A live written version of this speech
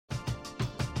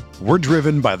We're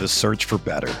driven by the search for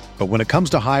better. But when it comes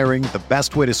to hiring, the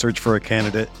best way to search for a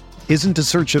candidate isn't to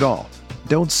search at all.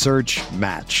 Don't search,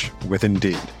 match with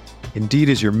Indeed. Indeed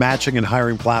is your matching and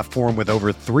hiring platform with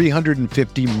over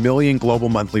 350 million global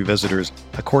monthly visitors,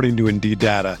 according to Indeed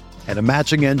data, and a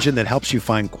matching engine that helps you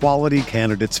find quality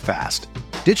candidates fast.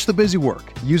 Ditch the busy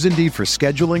work. Use Indeed for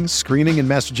scheduling, screening, and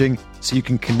messaging so you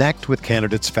can connect with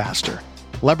candidates faster.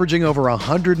 Leveraging over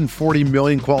 140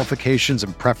 million qualifications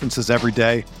and preferences every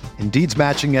day, Indeed's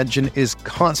matching engine is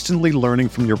constantly learning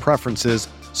from your preferences,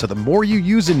 so the more you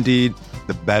use Indeed,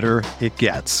 the better it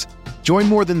gets. Join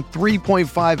more than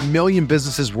 3.5 million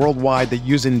businesses worldwide that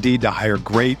use Indeed to hire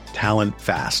great talent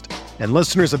fast. And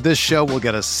listeners of this show will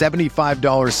get a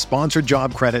 $75 sponsored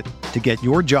job credit to get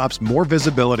your jobs more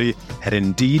visibility at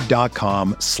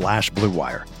Indeed.com/Blue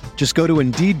Wire. Just go to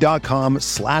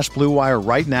Indeed.com/Blue Wire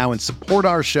right now and support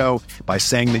our show by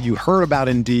saying that you heard about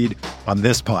Indeed on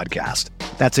this podcast.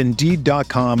 That's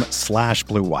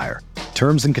Indeed.com/Blue Wire.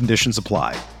 Terms and conditions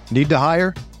apply. Need to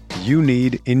hire? You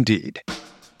need Indeed.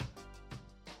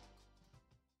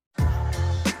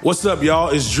 What's up, y'all?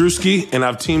 It's Drewski, and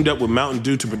I've teamed up with Mountain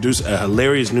Dew to produce a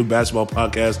hilarious new basketball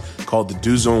podcast called The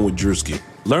Dew Zone with Drewski.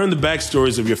 Learn the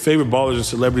backstories of your favorite ballers and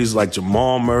celebrities like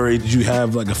Jamal Murray. Did you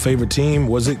have like a favorite team?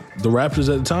 Was it the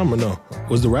Raptors at the time or no?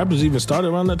 Was the Raptors even started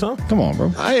around that time? Come on,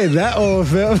 bro. I ain't that old,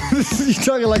 fam. You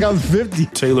talking like I'm 50.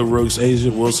 Taylor Rooks, Asia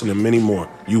Wilson, and many more.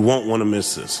 You won't want to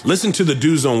miss this. Listen to The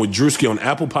Dew Zone with Drewski on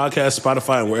Apple Podcasts,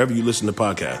 Spotify, and wherever you listen to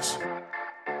podcasts.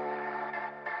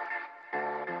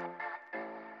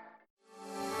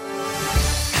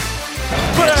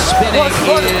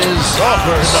 Spinning is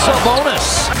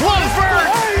Sabonis. Clubford,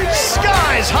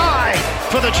 skies high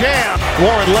for the jam.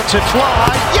 Warren lets it fly.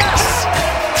 Yes!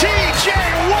 T.J.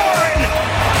 Warren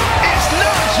is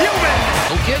not human.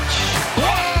 Jokic.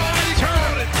 Oh, he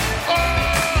turned it.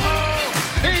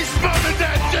 Oh, he smothered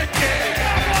that chicken.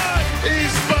 He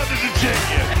smothered the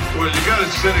chicken. Well, you got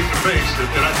it set in the face,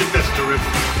 and I think that's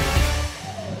terrific.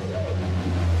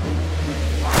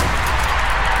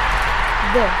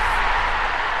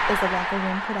 This is a Locker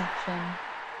Room production.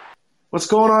 What's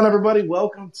going on, everybody?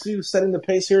 Welcome to Setting the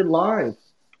Pace here live.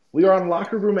 We are on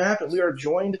Locker Room app, and we are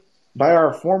joined by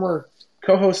our former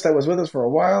co-host that was with us for a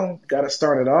while, got us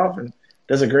started off, and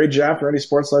does a great job for any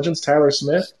sports legends, Tyler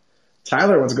Smith.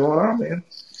 Tyler, what's going on, man?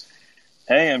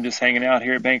 Hey, I'm just hanging out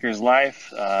here at Bankers Life.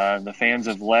 The fans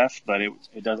have left, but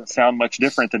it doesn't sound much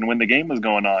different than when the game was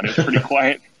going on. It was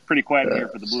pretty quiet here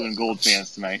for the blue and gold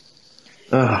fans tonight.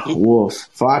 Wolf.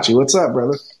 Facci, what's up,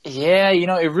 brother? Yeah,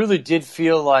 it really did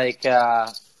feel like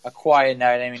a quiet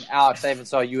night. I mean, Alex, I even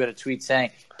saw you had a tweet saying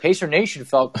Pacer Nation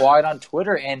felt quiet on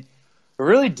Twitter, and it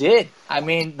really did. I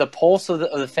mean, the pulse of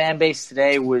the fan base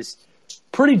today was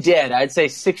pretty dead. I'd say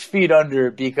 6 feet under,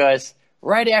 because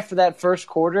right after that first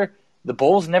quarter, the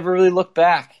Bulls never really looked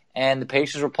back, and the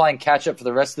Pacers were playing catch-up for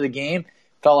the rest of the game.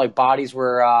 Felt like bodies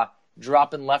were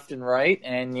dropping left and right,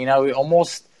 and,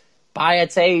 almost – by,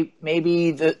 I'd say,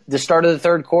 maybe the start of the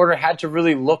third quarter, had to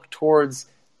really look towards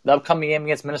the upcoming game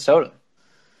against Minnesota.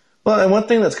 Well, and one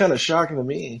thing that's kind of shocking to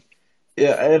me,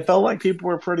 it felt like people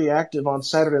were pretty active on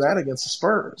Saturday night against the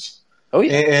Spurs. Oh,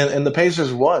 yeah. And the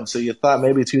Pacers won, so you thought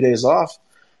maybe 2 days off.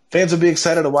 Fans would be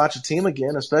excited to watch a team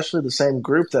again, especially the same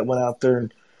group that went out there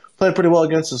and played pretty well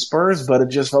against the Spurs, but it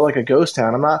just felt like a ghost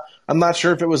town. I'm not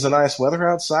sure if it was the nice weather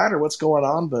outside or what's going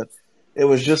on, but it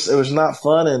was not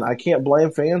fun, and I can't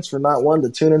blame fans for not wanting to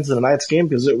tune into the night's game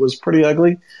because it was pretty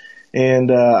ugly. And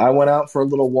I went out for a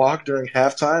little walk during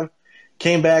halftime,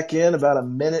 came back in about a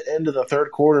minute into the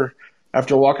third quarter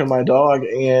after walking my dog,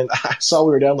 and I saw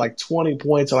we were down like 20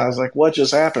 points, and I was like, what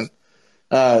just happened?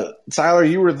 Tyler,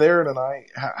 you were there tonight.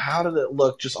 How did it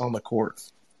look just on the court?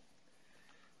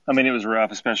 I mean, it was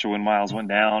rough, especially when Miles went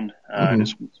down.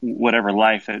 Just whatever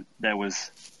life that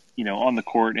was – on the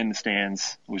court, in the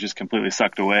stands, was just completely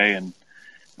sucked away. And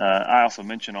I also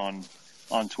mentioned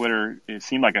on Twitter, it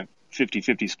seemed like a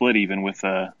 50-50 split even with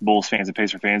Bulls fans and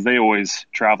Pacer fans. They always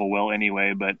travel well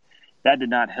anyway, but that did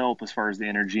not help as far as the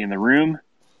energy in the room.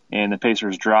 And the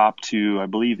Pacers dropped to, I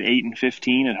believe,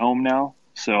 8-15 at home now.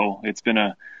 So it's been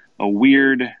a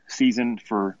weird season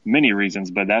for many reasons,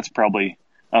 but that's probably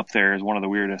up there as one of the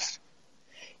weirdest.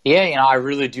 Yeah, I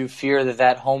really do fear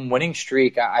that home winning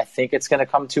streak, I think it's going to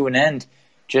come to an end.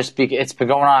 Just because it's been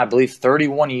going on, I believe,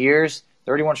 31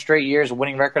 straight years,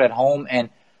 winning record at home. And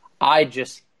I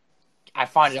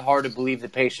find it hard to believe the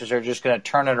Pacers are just going to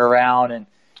turn it around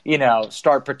and,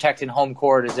 start protecting home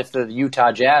court as if they're the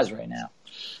Utah Jazz right now.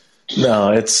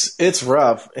 No, it's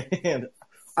rough. And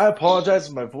I apologize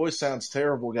if my voice sounds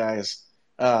terrible, guys.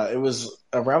 It was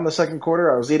around the second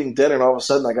quarter. I was eating dinner, and all of a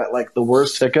sudden I got like the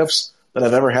worst hiccups that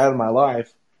I've ever had in my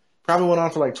life. Probably went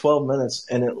on for like 12 minutes,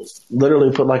 and it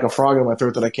literally put like a frog in my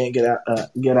throat that I can't get out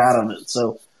of it.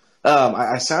 So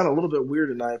I sound a little bit weird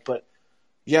tonight, but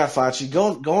yeah, Facci,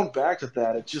 going back to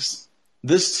that, it just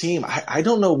this team, I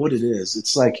don't know what it is.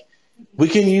 It's like we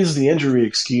can use the injury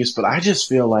excuse, but I just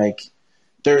feel like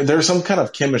there's some kind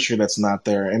of chemistry that's not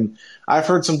there. And I've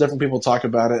heard some different people talk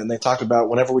about it, and they talk about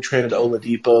whenever we traded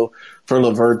Oladipo for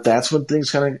LeVert, that's when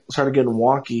things kind of started getting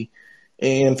wonky.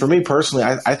 And for me personally,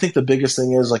 I think the biggest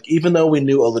thing is, like, even though we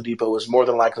knew Oladipo was more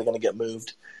than likely going to get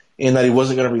moved and that he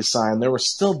wasn't going to resign, there was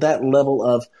still that level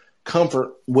of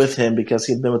comfort with him because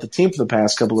he had been with the team for the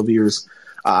past couple of years.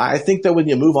 I think that when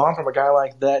you move on from a guy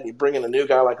like that, you bring in a new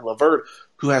guy like LeVert,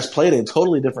 who has played a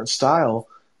totally different style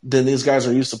than these guys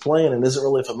are used to playing and isn't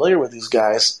really familiar with these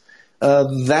guys,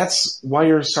 that's why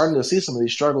you're starting to see some of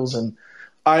these struggles. And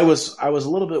I was a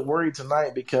little bit worried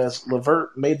tonight because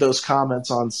LeVert made those comments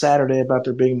on Saturday about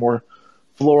there being more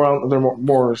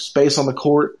more space on the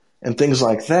court and things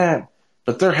like that.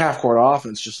 But their half-court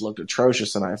offense just looked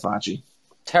atrocious tonight, Facci.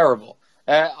 Terrible.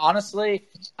 Honestly,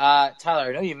 Tyler,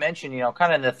 I know you mentioned,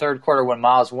 kind of in the third quarter when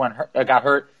Miles got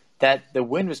hurt, that the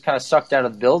wind was kind of sucked out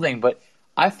of the building. But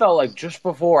I felt like just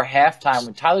before halftime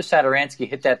when Tyler Satoransky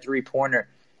hit that three-pointer,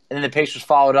 and then the Pacers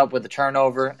followed up with a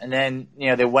turnover, and then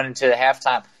they went into the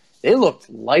halftime. They looked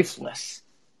lifeless.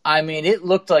 I mean, it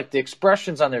looked like the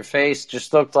expressions on their face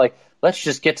just looked like, let's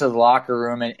just get to the locker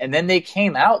room, and then they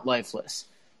came out lifeless.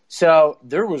 So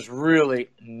there was really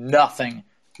nothing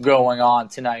going on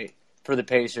tonight for the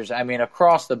Pacers. I mean,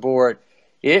 across the board,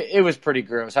 it was pretty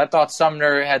gross. I thought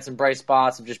Sumner had some bright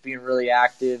spots of just being really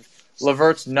active.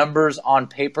 LeVert's numbers on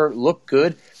paper looked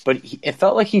good, but it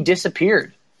felt like he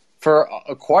disappeared for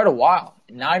quite a while.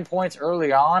 9 points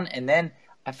early on, and then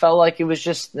I felt like it was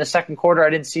just in the second quarter I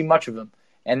didn't see much of him.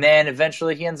 And then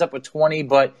eventually he ends up with 20,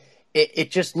 but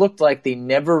it just looked like they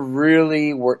never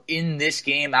really were in this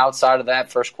game outside of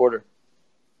that first quarter.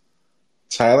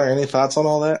 Tyler, any thoughts on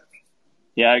all that?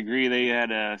 Yeah, I agree. They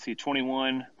had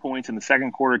 21 points in the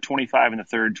second quarter, 25 in the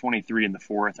third, 23 in the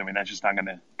fourth. I mean, that's just not going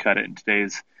to cut it in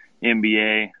today's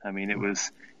NBA. I mean, it was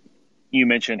 – you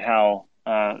mentioned how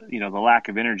the lack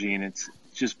of energy, and it's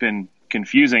just been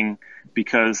confusing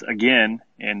because, again,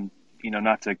 and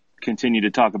not to continue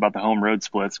to talk about the home road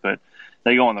splits, but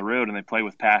they go on the road and they play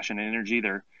with passion and energy.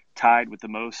 They're tied with the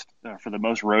most for the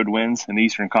most road wins in the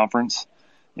Eastern Conference,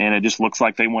 and it just looks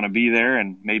like they want to be there.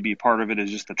 And maybe part of it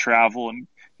is just the travel and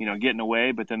getting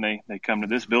away, but then they come to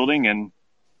this building and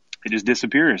it just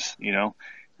disappears.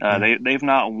 They've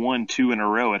not won 2 in a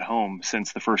row at home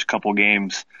since the first couple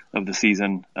games of the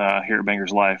season here at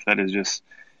Bangers Life. That is just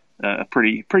a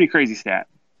pretty crazy stat.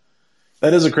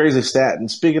 That is a crazy stat. And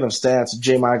speaking of stats,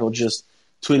 J. Michael just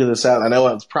tweeted this out. I know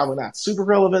it's probably not super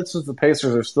relevant since the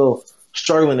Pacers are still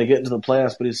struggling to get into the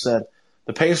playoffs, but he said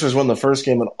the Pacers won the first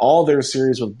game in all their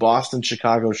series with Boston,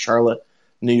 Chicago, Charlotte,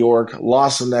 New York,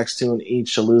 lost the next 2 in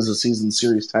each to lose the season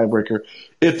series tiebreaker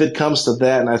if it comes to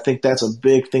that. And I think that's a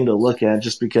big thing to look at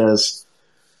just because,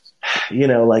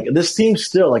 like this team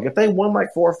still, like if they won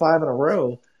like 4 or 5 in a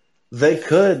row, they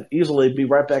could easily be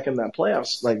right back in that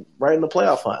playoffs, like right in the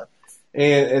playoff hunt.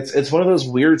 And it's one of those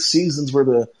weird seasons where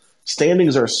the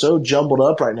standings are so jumbled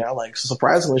up right now. Like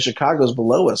surprisingly, Chicago's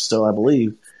below us still, I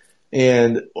believe.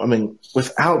 And I mean,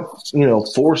 without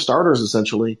 4 starters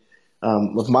essentially,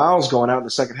 with Miles going out in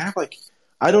the second half, like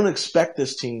I don't expect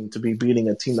this team to be beating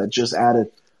a team that just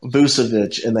added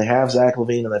Vucevic and they have Zach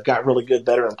LaVine and they've got really good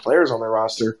veteran players on their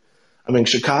roster. I mean,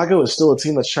 Chicago is still a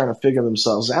team that's trying to figure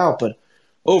themselves out, but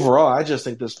overall, I just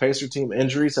think this Pacer team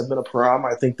injuries have been a problem.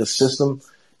 I think the system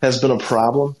has been a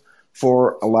problem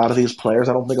for a lot of these players.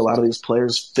 I don't think a lot of these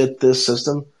players fit this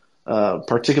system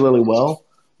particularly well.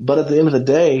 But at the end of the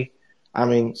day, I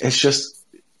mean, it's just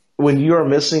when you are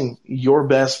missing your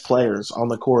best players on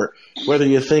the court, whether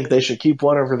you think they should keep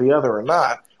one over the other or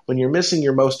not, when you're missing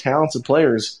your most talented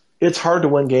players, it's hard to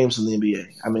win games in the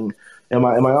NBA. I mean, am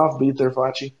I off beat there,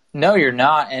 Facci? No, you're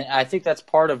not. And I think that's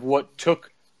part of what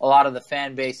took a lot of the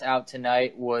fan base out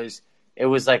tonight was it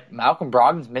was like Malcolm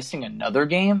Brogdon's missing another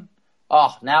game.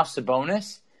 Oh, now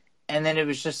Sabonis. And then it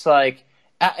was just like,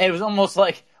 it was almost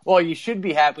like, well, you should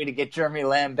be happy to get Jeremy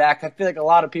Lamb back. I feel like a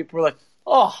lot of people were like,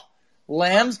 oh,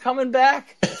 Lamb's coming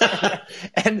back?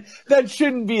 And that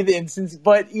shouldn't be the instance.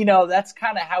 But, that's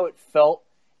kind of how it felt.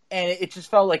 And it just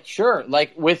felt like, sure,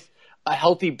 like with a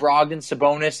healthy Brogdon,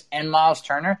 Sabonis, and Miles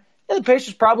Turner, the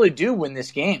Pacers probably do win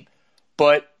this game.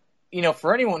 But,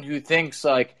 for anyone who thinks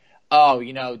like, oh,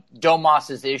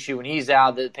 Domas is the issue when he's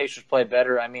out, the Pacers play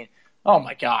better. I mean, oh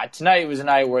my God, tonight was a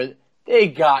night where they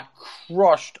got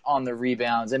crushed on the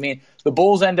rebounds. I mean, the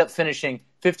Bulls end up finishing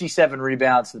 57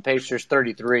 rebounds to the Pacers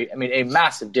 33. I mean, a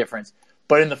massive difference.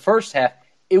 But in the first half,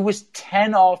 it was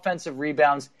 10 offensive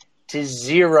rebounds to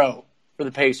 0 for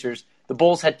the Pacers. The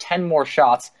Bulls had 10 more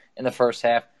shots in the first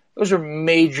half. Those are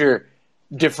major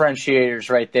differentiators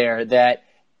right there that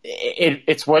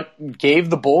it's what gave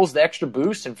the Bulls the extra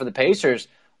boost. And for the Pacers,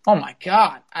 oh my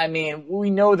God. I mean, we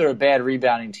know they're a bad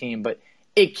rebounding team, but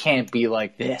it can't be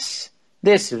like this.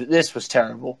 This was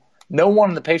terrible. No one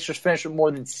in the Pacers finished with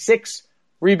more than 6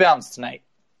 rebounds tonight.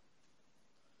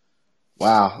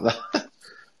 Wow.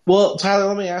 Well, Tyler,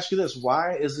 let me ask you this.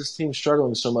 Why is this team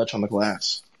struggling so much on the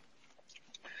glass?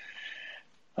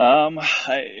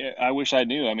 I wish I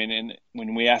knew. I mean,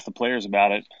 when we asked the players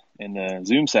about it in the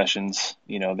Zoom sessions,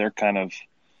 they're kind of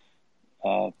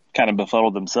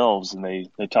befuddled themselves, and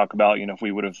they talk about, if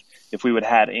we would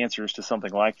had answers to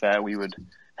something like that, we would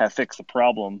have fixed the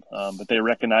problem. But they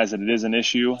recognize that it is an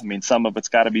issue. I mean, some of it's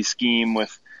got to be scheme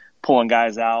with pulling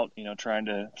guys out, trying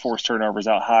to force turnovers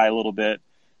out high a little bit.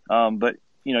 But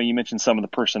you mentioned some of the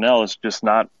personnel. It's just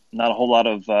not a whole lot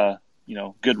of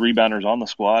good rebounders on the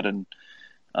squad, and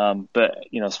but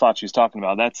as Facci was talking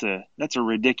about, that's a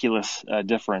ridiculous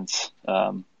difference.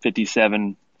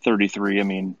 57-33. I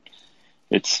mean,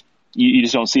 it's you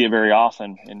just don't see it very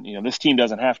often. And this team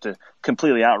doesn't have to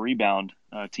completely out rebound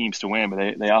teams to win,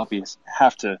 but they obviously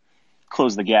have to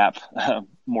close the gap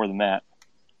more than that.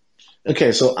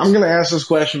 Okay, so I'm going to ask this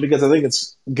question because I think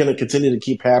it's going to continue to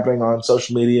keep happening on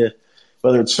social media,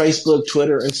 whether it's Facebook,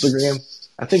 Twitter, Instagram.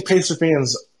 I think Pacer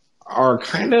fans are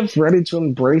kind of ready to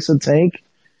embrace a tank.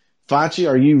 Facci,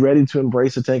 are you ready to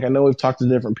embrace a tank? I know we've talked to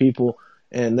different people,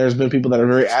 and there's been people that are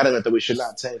very adamant that we should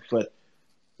not tank, but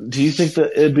do you think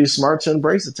that it'd be smart to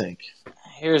embrace a tank?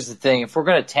 Here's the thing. If we're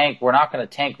going to tank, we're not going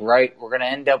to tank right. We're going to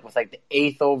end up with like the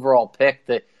 8th overall pick,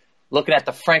 looking at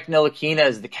the Frank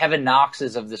Ntilikina's, the Kevin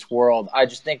Knoxes of this world. I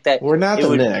just think that we're not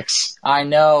the Knicks. I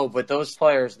know, but those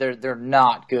players, they're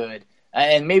not good.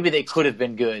 And maybe they could have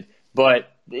been good,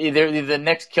 but either the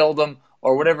Knicks killed them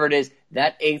or whatever it is.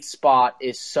 That 8th spot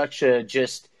is such a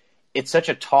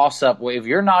toss-up. If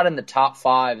you're not in the top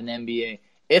 5 in the NBA,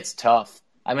 it's tough.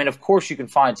 I mean, of course you can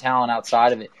find talent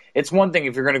outside of it. It's one thing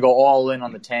if you're going to go all in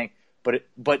on the tank, but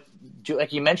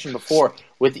like you mentioned before,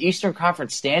 with the Eastern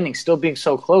Conference standing still being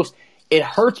so close, it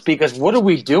hurts because what are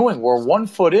we doing? We're 1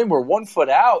 foot in, we're 1 foot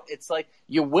out. It's like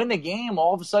you win a game,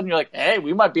 all of a sudden you're like, hey,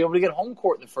 we might be able to get home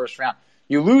court in the first round.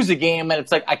 You lose a game, and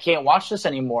it's like, I can't watch this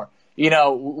anymore.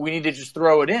 We need to just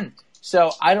throw it in.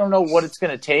 So I don't know what it's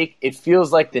going to take. It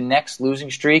feels like the next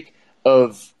losing streak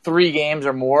of 3 games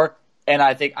or more, and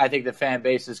I think the fan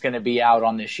base is going to be out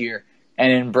on this year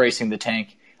and embracing the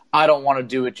tank. I don't want to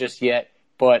do it just yet,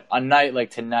 but a night like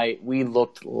tonight, we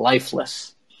looked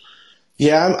lifeless.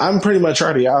 Yeah, I'm pretty much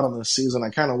already out on this season.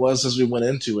 I kind of was as we went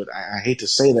into it. I hate to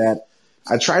say that.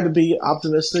 I tried to be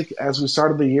optimistic as we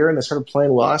started the year and they started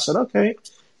playing well. I said, okay,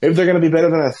 maybe they're going to be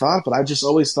better than I thought, but I just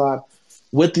always thought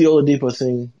with the Oladipo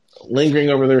thing lingering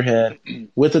over their head,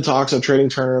 with the talks of trading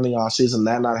Turner in the offseason,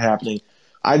 that not happening,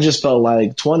 I just felt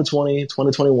like 2020,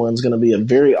 2021 is going to be a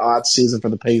very odd season for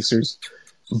the Pacers,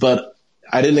 but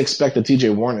I didn't expect the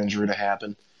TJ Warren injury to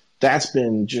happen. That's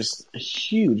been just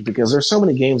huge because there's so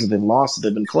many games that they've lost that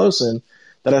they've been close in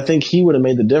that I think he would have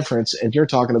made the difference. And you're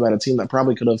talking about a team that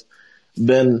probably could have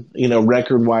been,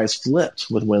 record-wise flipped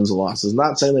with wins and losses.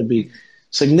 Not saying they'd be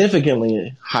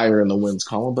significantly higher in the wins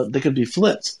column, but they could be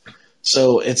flipped.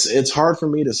 So it's hard for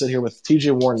me to sit here with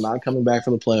TJ Warren not coming back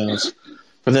for the playoffs,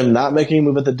 for them not making a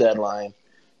move at the deadline.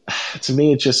 To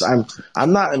me, it's just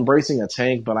I'm not embracing a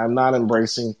tank, but I'm not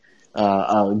embracing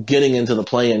getting into the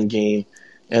play-in game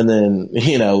and then,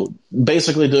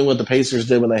 basically doing what the Pacers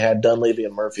did when they had Dunleavy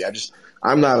and Murphy.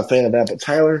 I'm not a fan of that. But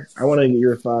Tyler, I want to get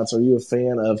your thoughts. Are you a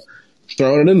fan of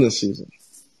throwing it in this season?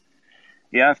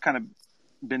 Yeah, I've kind of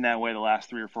been that way the last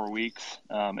 3 or 4 weeks.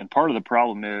 And part of the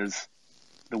problem is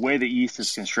the way the East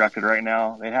is constructed right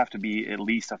now, they'd have to be at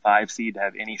least a 5 seed to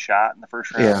have any shot in the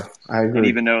first round. Yeah, I agree. And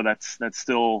even though that's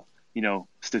still,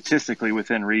 statistically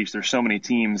within reach, there's so many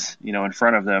teams, in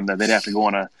front of them that they'd have to go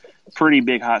on a pretty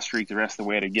big hot streak the rest of the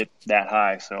way to get that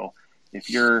high. So if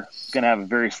you're going to have a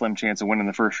very slim chance of winning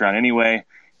the first round anyway,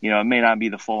 it may not be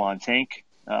the full-on tank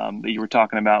that you were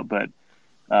talking about, but,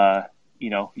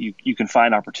 you can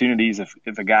find opportunities if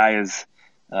a guy is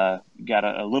got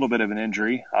a little bit of an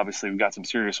injury. Obviously, we've got some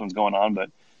serious ones going on, but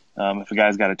if a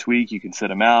guy's got a tweak, you can sit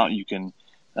him out. You can,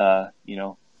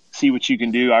 see what you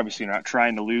can do. Obviously, you're not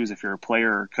trying to lose if you're a player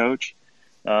or coach.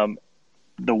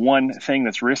 The one thing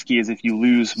that's risky is if you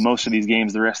lose most of these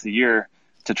games the rest of the year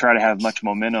to try to have much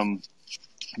momentum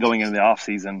going into the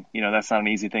offseason. That's not an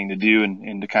easy thing to do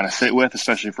and to kind of sit with,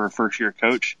 especially for a first-year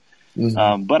coach.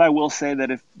 Mm-hmm. But I will say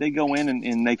that if they go in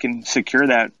and they can secure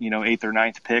that, 8th or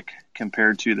 9th pick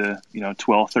compared to the,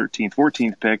 12th, 13th,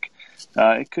 14th pick,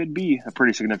 it could be a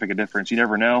pretty significant difference. You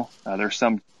never know. There's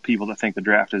some people that think the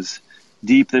draft is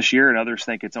deep this year and others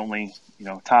think it's only,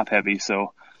 top heavy.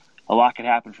 So a lot could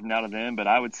happen from now to then, but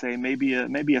I would say maybe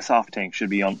a soft tank should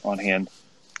be on hand.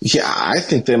 Yeah, I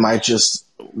think they might just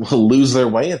lose their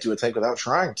way into a tank without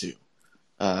trying to.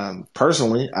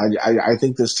 Personally, I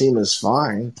think this team is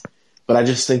fine, but I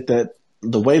just think that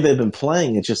the way they've been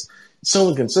playing, it's just so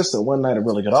inconsistent. One night a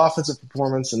really good offensive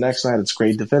performance, the next night it's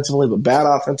great defensively, but bad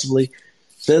offensively.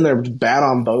 Then they're bad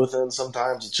on both ends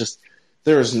sometimes. It's just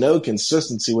there is no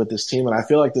consistency with this team, and I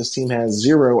feel like this team has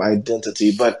zero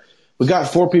identity. But we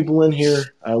got 4 people in here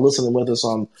listening with us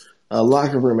on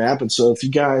Locker Room app, and so if you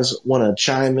guys want to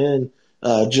chime in,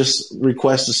 just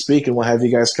request to speak, and we'll have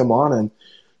you guys come on and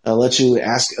let you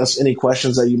ask us any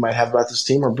questions that you might have about this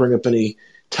team or bring up any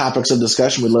topics of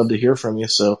discussion. We'd love to hear from you.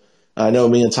 So I know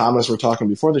me and Thomas were talking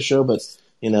before the show, but,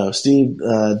 Steve,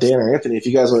 Dan, or Anthony, if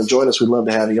you guys want to join us, we'd love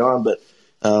to have you on. But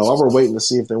while we're waiting to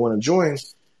see if they want to join,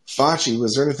 Facci,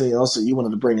 was there anything else that you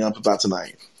wanted to bring up about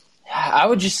tonight? I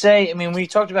would just say, when you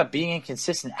talked about being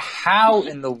inconsistent, how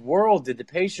in the world did the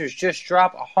Pacers just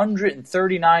drop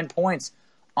 139 points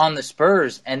on the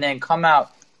Spurs and then come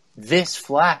out this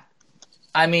flat?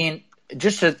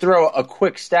 Just to throw a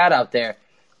quick stat out there,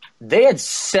 they had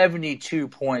 72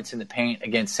 points in the paint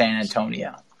against San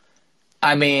Antonio.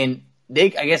 I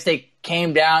guess they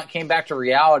came back to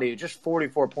reality, just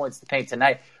 44 points in the paint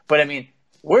tonight. But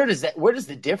where does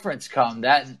the difference come?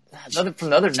 From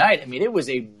the other night, it was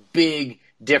a big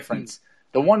difference.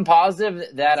 The one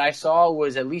positive that I saw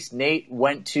was at least Nate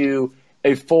went to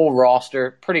a full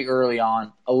roster pretty early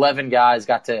on. 11 guys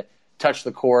got to touch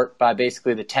the court by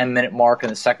basically the 10-minute mark in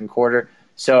the second quarter.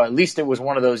 So at least it was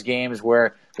one of those games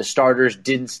where the starters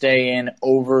didn't stay in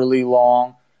overly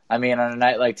long. On a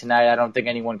night like tonight, I don't think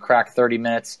anyone cracked 30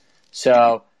 minutes.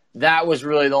 So that was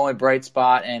really the only bright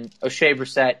spot. And O'Shea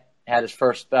Brissett had his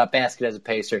first basket as a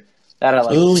Pacer. That I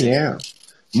like. Oh yeah,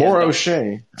 more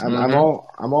O'Shea. I'm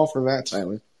all for that,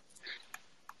 Tyler.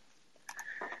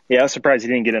 Yeah, I was surprised he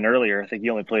didn't get in earlier. I think he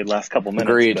only played last couple minutes.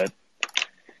 Agreed. But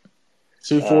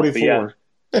 2:44.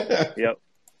 Yep.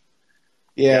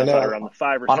 Yeah, I thought around the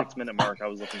 5 or 6 minute mark I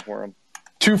was looking for him.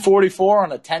 244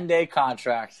 on a 10-day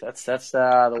contract. That's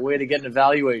the way to get an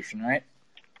evaluation, right?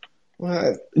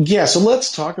 Well, yeah, so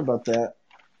let's talk about that.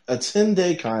 A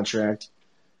 10-day contract.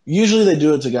 Usually they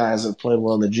do it to guys that played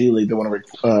well in the G League. They want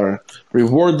to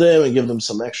reward them and give them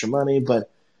some extra money. But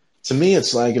to me,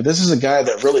 it's like if this is a guy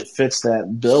that really fits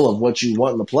that bill of what you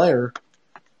want in the player,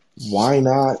 why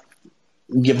not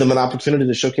give them an opportunity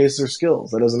to showcase their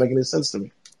skills? That doesn't make any sense to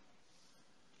me.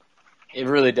 It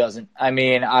really doesn't.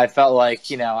 I felt like,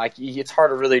 it's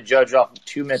hard to really judge off of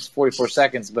 2 minutes, 44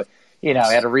 seconds, but, he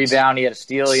had a rebound, he had a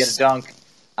steal, he had a dunk.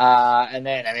 And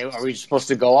then, are we supposed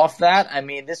to go off that?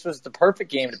 This was the perfect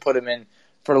game to put him in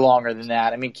for longer than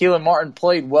that. Keelan Martin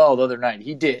played well the other night.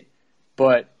 He did.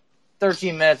 But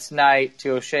 13 minutes tonight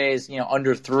to O'Shea's,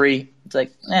 under 3. It's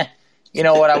like, you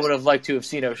know what? I would have liked to have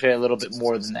seen O'Shea a little bit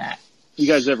more than that. You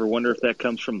guys ever wonder if that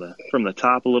comes from the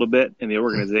top a little bit in the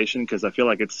organization? Because I feel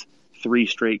like it's 3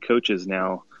 straight coaches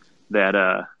now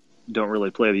that don't really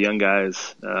play the young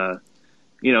guys,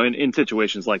 in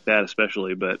situations like that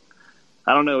especially. But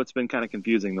I don't know. It's been kind of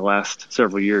confusing the last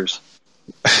several years.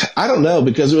 I don't know,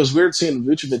 because it was weird seeing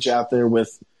Vucevic out there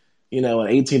with, an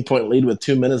 18-point lead with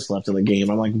 2 minutes left in the game.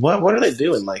 I'm like, what are they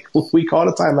doing? Like, we called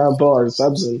a timeout, pull our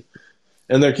subs in,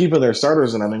 and they're keeping their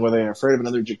starters in. Were they afraid of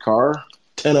another Jakar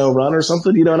 10-0 run or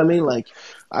something? You know what I mean? Like,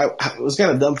 I was kind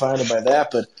of dumbfounded by that,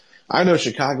 but I know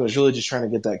Chicago is really just trying to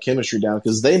get that chemistry down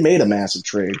because they made a massive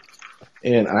trade.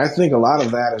 And I think a lot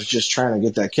of that is just trying to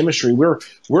get that chemistry.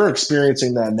 We're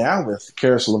experiencing that now with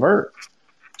Karis LeVert.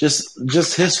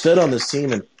 Just his fit on this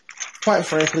team. And quite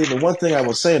frankly, the one thing I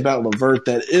will say about LeVert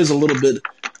that is a little bit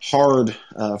hard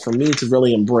for me to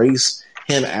really embrace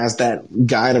him as that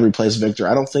guy to replace Victor.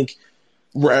 I don't think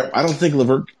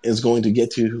LeVert is going to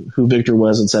get to who Victor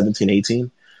was in 17-18.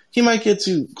 He might get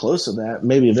too close to that,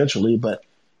 maybe eventually, but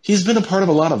he's been a part of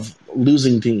a lot of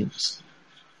losing teams.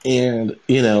 And,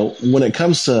 when it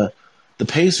comes to the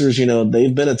Pacers,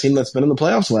 they've been a team that's been in the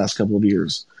playoffs the last couple of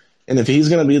years. And if he's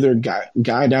going to be their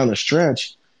guy down the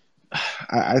stretch,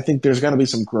 I think there's got to be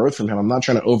some growth from him. I'm not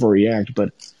trying to overreact,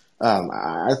 but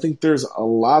I think there's a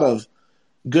lot of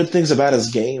good things about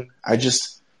his game. I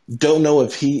just don't know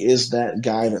if he is that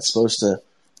guy that's supposed to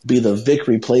be the Vic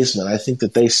replacement. I think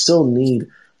that they still need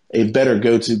a better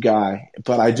go-to guy.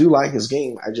 But I do like his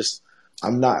game.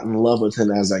 I'm not in love with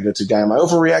him as that go-to guy. Am I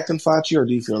overreacting, Facci, or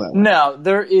do you feel that way? No,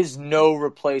 there is no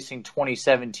replacing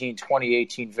 2017,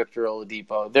 2018 Victor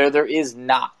Oladipo. There is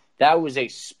not. That was a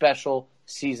special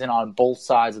season on both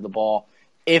sides of the ball.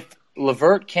 If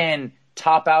LeVert can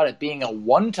top out at being a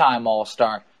one-time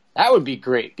All-Star, that would be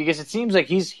great because it seems like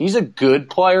he's a good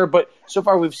player, but so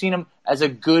far we've seen him as a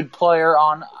good player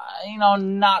on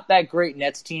not that great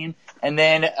Nets team. And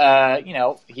then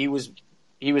he was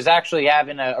actually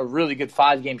having a really good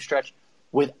 5-game stretch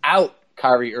without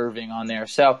Kyrie Irving on there.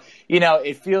 So,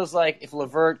 it feels like if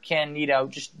LeVert can,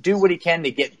 just do what he can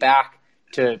to get back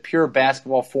to pure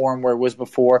basketball form where it was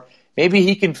before, maybe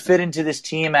he can fit into this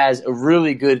team as a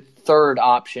really good third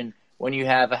option when you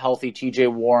have a healthy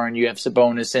TJ Warren, you have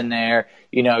Sabonis in there,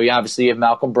 you obviously have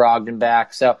Malcolm Brogdon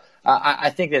back. So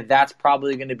I think that's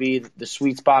probably going to be the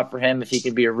sweet spot for him if he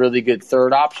can be a really good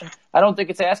third option. I don't think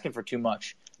it's asking for too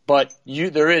much, but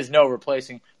there is no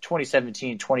replacing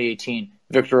 2017, 2018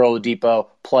 Victor Oladipo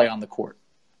play on the court.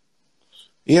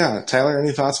 Yeah, Tyler,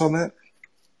 any thoughts on that?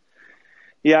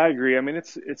 Yeah, I agree. I mean,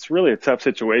 it's really a tough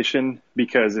situation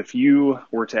because if you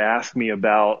were to ask me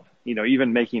about,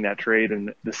 even making that trade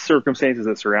and the circumstances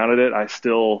that surrounded it, I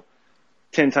still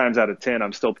 10 times out of 10,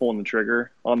 I'm still pulling the trigger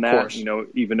on that,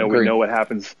 even though we know what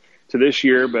happens to this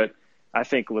year. But I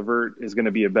think LeVert is going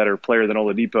to be a better player than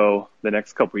Oladipo the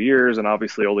next couple of years. And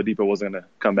obviously Oladipo wasn't going to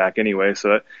come back anyway.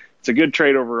 So it's a good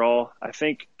trade overall. I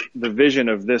think the vision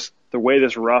of this, the way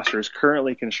this roster is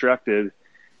currently constructed,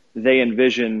 they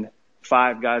envision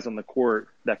 5 guys on the court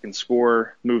that can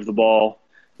score, move the ball,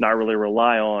 not really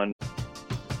rely on.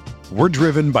 We're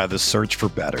driven by the search for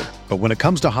better. But when it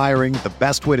comes to hiring, the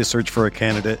best way to search for a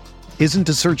candidate isn't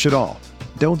to search at all.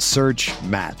 Don't search,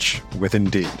 match with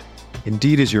Indeed.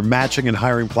 Indeed is your matching and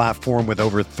hiring platform with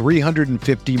over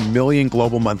 350 million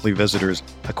global monthly visitors,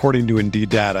 according to Indeed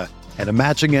data, and a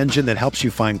matching engine that helps you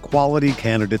find quality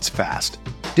candidates fast.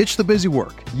 Ditch the busy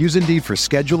work. Use Indeed for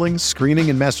scheduling, screening,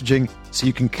 and messaging so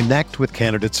you can connect with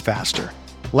candidates faster.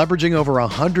 Leveraging over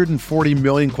 140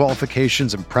 million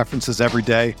qualifications and preferences every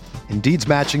day, Indeed's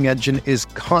matching engine is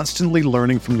constantly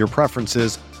learning from your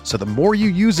preferences, so the more you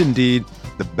use Indeed,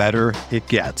 the better it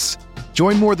gets.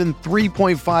 Join more than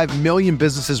 3.5 million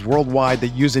businesses worldwide that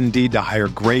use Indeed to hire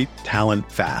great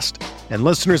talent fast. And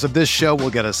listeners of this show will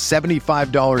get a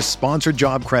 $75 sponsored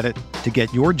job credit to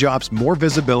get your jobs more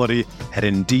visibility at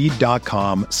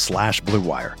Indeed.com/Blue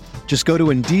Wire. Just go to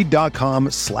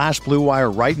Indeed.com/Blue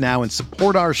Wire right now and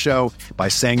support our show by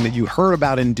saying that you heard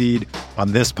about Indeed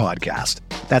on this podcast.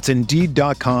 That's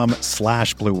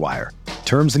Indeed.com/Blue Wire.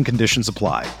 Terms and conditions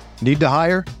apply. Need to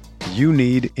hire? You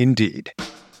need Indeed.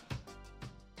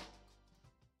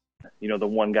 The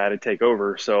one guy to take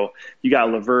over. So you got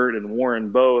LeVert and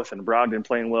Warren both, and Brogdon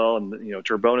playing well, and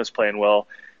Turbonis playing well.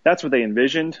 That's what they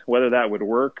envisioned. Whether that would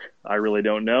work, I really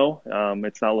don't know.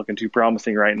 It's not looking too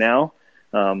promising right now.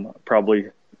 Probably,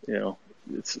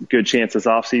 it's a good chance this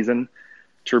offseason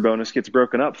Turbonis gets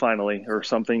broken up finally, or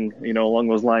something, along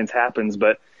those lines happens.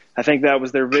 But I think that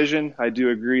was their vision. I do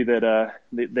agree that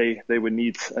they would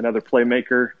need another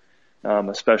playmaker,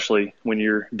 especially when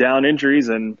you're down injuries,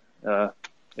 and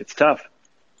it's tough.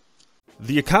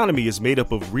 The economy is made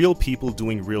up of real people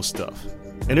doing real stuff,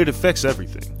 and it affects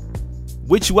everything.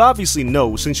 Which you obviously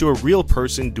know since you're a real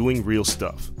person doing real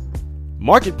stuff.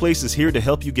 Marketplace is here to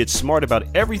help you get smart about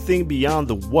everything beyond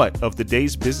the what of the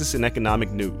day's business and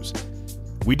economic news.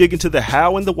 We dig into the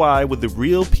how and the why with the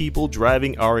real people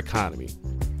driving our economy.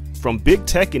 From big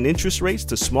tech and interest rates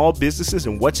to small businesses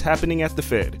and what's happening at the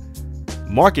Fed.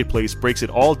 Marketplace breaks it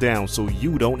all down so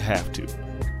you don't have to.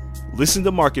 Listen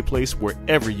to Marketplace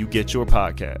wherever you get your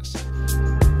podcasts.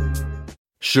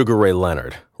 Sugar Ray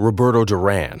Leonard, Roberto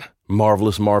Duran,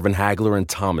 Marvelous Marvin Hagler, and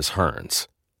Thomas Hearns.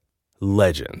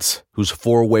 Legends, whose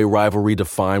four-way rivalry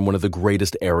defined one of the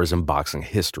greatest eras in boxing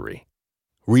history.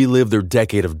 Relive their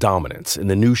decade of dominance in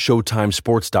the new Showtime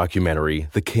sports documentary,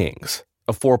 The Kings,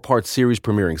 a 4-part series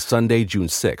premiering Sunday, June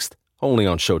 6th, only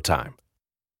on Showtime.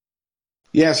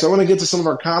 Yeah, so I want to get to some of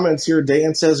our comments here.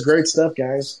 Dan says, great stuff,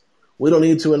 guys. We don't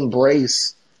need to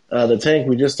embrace the tank.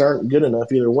 We just aren't good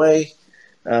enough either way.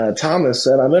 Thomas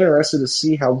said, I'm interested to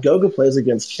see how Goga plays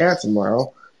against Cat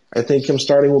tomorrow. I think him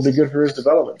starting will be good for his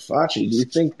development. Facci, do you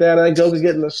think that Goga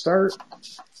getting a start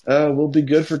will be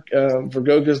good for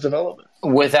Goga's development?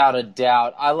 Without a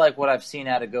doubt. I like what I've seen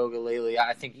out of Goga lately.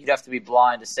 I think you'd have to be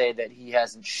blind to say that he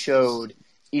hasn't showed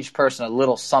each person a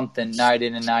little something night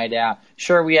in and night out.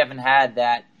 Sure, we haven't had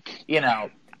that,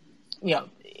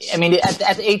 I mean, at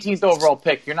the 18th overall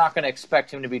pick, you're not going to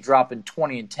expect him to be dropping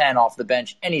 20 and 10 off the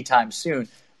bench anytime soon.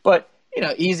 But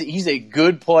he's a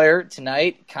good player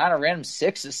tonight. Kind of ran him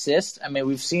 6 assists. I mean,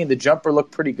 we've seen the jumper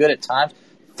look pretty good at times.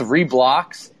 3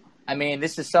 blocks. I mean,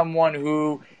 this is someone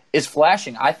who is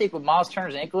flashing. I think with Miles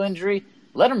Turner's ankle injury,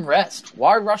 let him rest.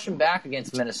 Why rush him back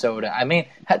against Minnesota? I mean,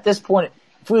 at this point,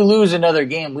 if we lose another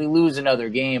game, we lose another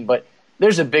game. But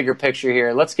there's a bigger picture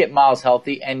here. Let's get Miles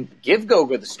healthy and give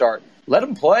Goga the start. Let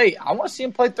him play. I want to see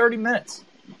him play 30 minutes.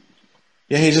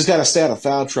 Yeah, he just got to stay out of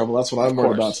foul trouble. That's what I'm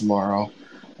worried about tomorrow.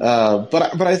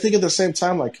 But I think at the same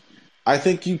time, like, I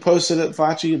think you posted it,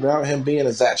 Facci, about him being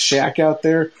as that Shaq out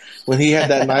there when he had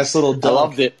that nice little dunk. I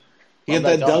loved it. He had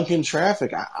that dunk in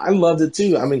traffic. I loved it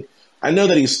too. I mean, I know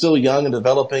that he's still young and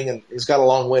developing, and he's got a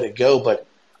long way to go. But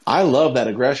I love that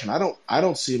aggression. I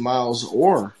don't see Miles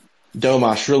or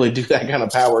Domas really do that kind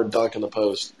of power dunk in the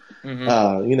post. Mm-hmm.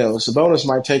 Sabonis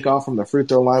might take off from the free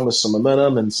throw line with some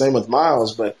momentum, and same with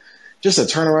Miles. But just to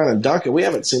turn around and dunk it, we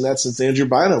haven't seen that since Andrew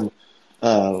Bynum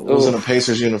was in a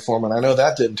Pacers uniform, and I know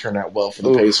that didn't turn out well for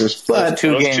the Pacers. But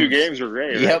those 2 games were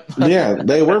great. Yep. Yeah,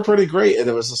 they were pretty great, and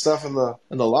it was the stuff in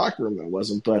the locker room that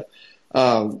wasn't. But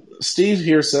Steve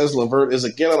here says LeVert is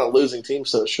again on a losing team,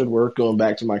 so it should work. Going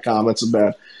back to my comments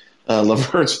about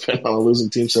LeVert's been on a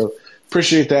losing team, so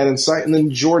appreciate that insight. And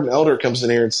then Jordan Elder comes in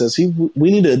here and says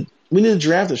we need to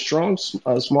draft a strong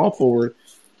small forward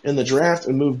in the draft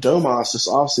and move Domas this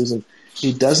offseason.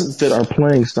 He doesn't fit our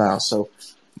playing style. So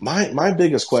my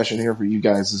biggest question here for you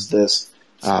guys is this.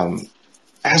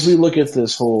 As we look at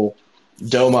this whole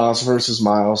Domas versus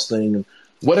Miles thing, and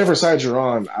whatever side you're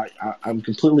on, I'm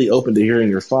completely open to hearing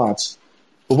your thoughts.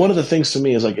 But one of the things to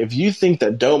me is, like, if you think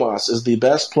that Domas is the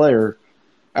best player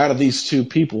out of these 2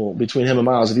 people between him and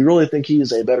Miles, if you really think he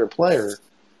is a better player,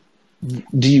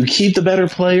 do you keep the better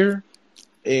player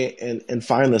and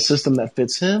find the system that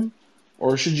fits him?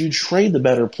 Or should you trade the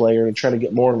better player and try to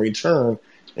get more in return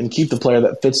and keep the player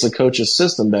that fits the coach's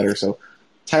system better? So,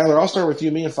 Tyler, I'll start with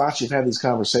you. Me and Facci have had these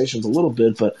conversations a little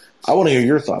bit, but I want to hear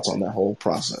your thoughts on that whole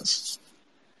process.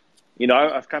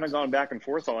 I've kind of gone back and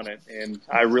forth on it, and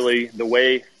the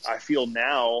way I feel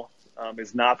now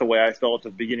is not the way I felt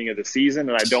at the beginning of the season,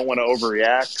 and I don't want to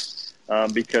overreact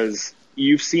because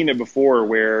you've seen it before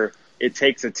where it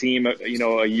takes a team,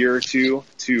 a year or 2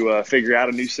 to figure out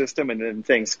a new system, and then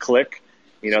things click.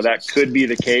 That could be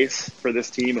the case for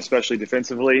this team, especially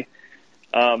defensively.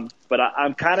 But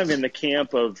I'm kind of in the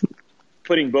camp of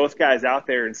putting both guys out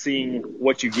there and seeing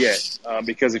what you get.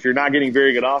 Because if you're not getting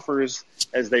very good offers,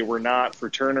 as they were not for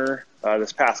Turner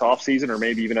this past offseason or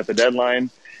maybe even at the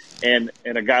deadline, and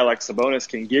a guy like Sabonis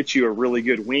can get you a really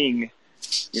good wing,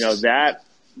 that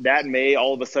may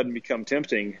all of a sudden become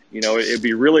tempting. It'd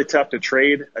be really tough to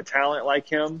trade a talent like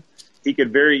him. He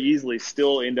could very easily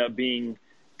still end up being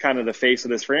kind of the face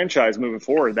of this franchise moving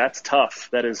forward. That's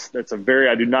tough. I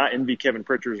do not envy Kevin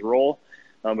Pritchard's role,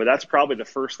 but that's probably the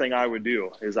first thing I would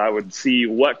do is I would see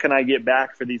what can I get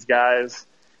back for these guys.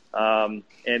 And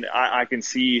I can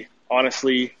see,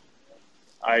 honestly,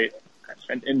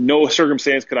 in no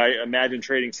circumstance could I imagine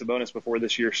trading Sabonis before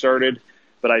this year started,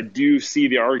 but I do see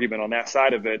the argument on that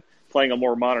side of it, playing a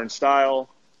more modern style.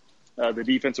 The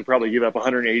defense would probably give up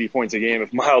 180 points a game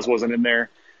if Miles wasn't in there.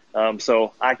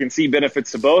 So I can see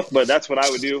benefits to both, but that's what I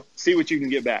would do. See what you can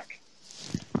get back.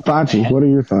 Facci, what are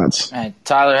your thoughts? Man,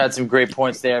 Tyler had some great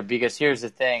points there because here's the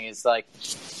thing: is like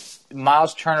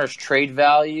Miles Turner's trade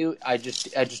value. I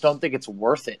just don't think it's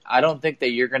worth it. I don't think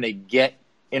that you're going to get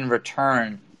in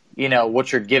return,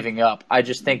 what you're giving up. I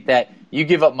just think that you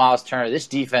give up Miles Turner. This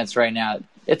defense right now,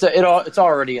 it's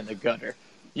already in the gutter.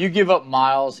 You give up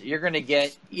Miles, you're going to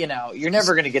get, you're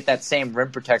never going to get that same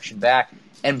rim protection back.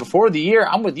 And before the year,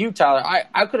 I'm with you, Tyler.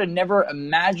 I could have never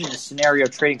imagined a scenario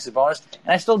of trading Sabonis,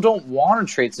 and I still don't want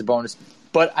to trade Sabonis.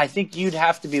 But I think you'd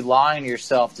have to be lying to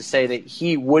yourself to say that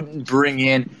he wouldn't bring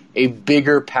in a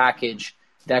bigger package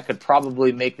that could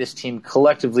probably make this team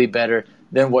collectively better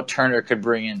than what Turner could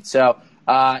bring in. So,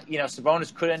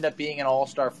 Sabonis could end up being an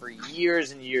all-star for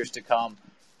years and years to come.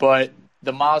 But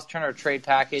the Miles Turner trade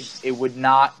package, I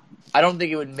don't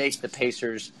think it would make the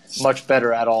Pacers much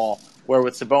better at all. Where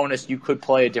with Sabonis, you could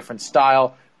play a different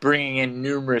style, bringing in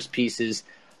numerous pieces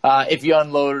if you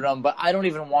unloaded them. But I don't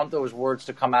even want those words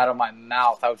to come out of my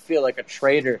mouth. I would feel like a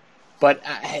traitor. But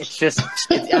it's just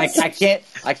I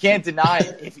can't deny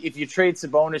it. If you trade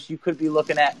Sabonis, you could be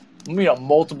looking at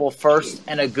multiple firsts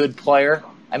and a good player.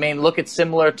 I mean, look at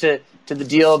similar to the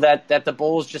deal that the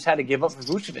Bulls just had to give up for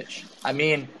Vucevic. I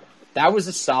mean, that was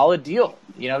a solid deal.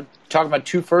 Talking about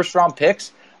 2 first-round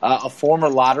picks, a former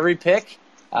lottery pick.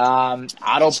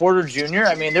 Otto Porter Jr.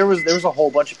 I mean, there was a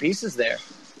whole bunch of pieces there.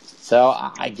 So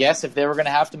I guess if they were going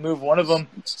to have to move one of them,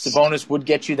 Sabonis would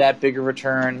get you that bigger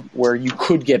return where you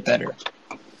could get better.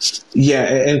 Yeah,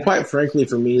 and quite frankly,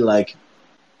 for me, like,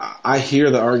 I hear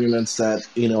the arguments that,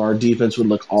 our defense would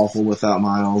look awful without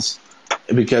Miles,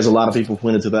 because a lot of people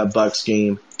pointed to that Bucks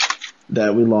game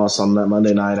that we lost on that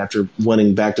Monday night after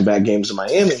winning back-to-back games in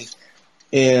Miami.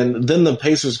 And then the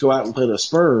Pacers go out and play the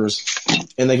Spurs,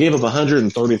 and they gave up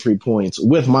 133 points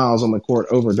with Miles on the court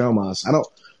over Domas.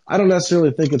 I don't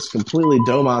necessarily think it's completely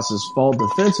Domas's fault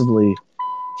defensively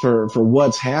for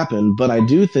what's happened, but I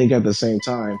do think at the same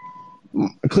time,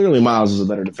 clearly Miles is a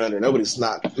better defender. Nobody's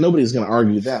going to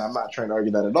argue that. I'm not trying to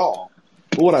argue that at all.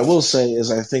 But what I will say is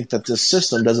I think that this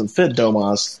system doesn't fit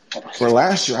Domas. Where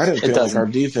last year I didn't feel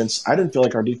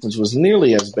like our defense was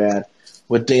nearly as bad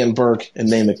with Dan Burke and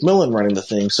Nate McMillan running the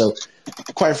thing. So,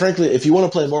 quite frankly, if you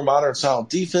want to play more modern style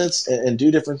defense and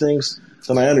do different things,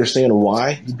 then I understand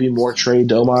why you'd be more Trey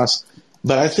Domas.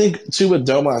 But I think, too, with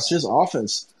Domas, his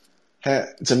offense,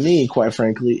 to me, quite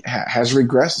frankly, has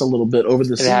regressed a little bit over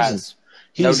the season. Has.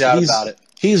 No doubt about it.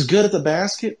 He's good at the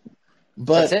basket,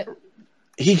 but That's it.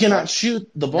 He cannot shoot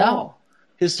the ball. No.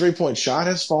 His three-point shot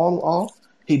has fallen off.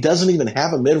 He doesn't even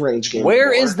have a mid-range game Where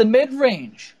anymore. is the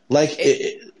mid-range? Like,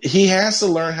 he has to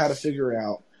learn how to figure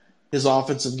out his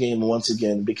offensive game once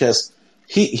again, because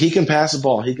he can pass the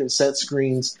ball. He can set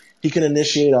screens. He can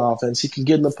initiate offense. He can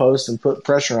get in the post and put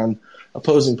pressure on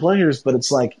opposing players. But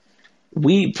it's like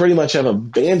we pretty much have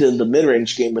abandoned the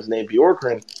mid-range game with Nate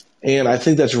Bjorkgren, and I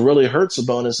think that's really hurt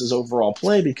Sabonis' overall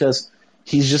play because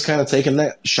he's just kind of taken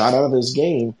that shot out of his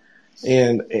game.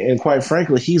 And quite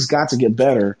frankly, he's got to get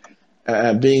better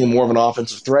at being more of an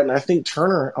offensive threat. And I think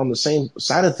Turner, on the same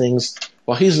side of things,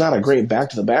 while he's not a great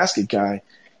back-to-the-basket guy,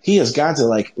 he has got to,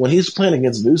 like, when he's playing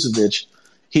against Vucevic,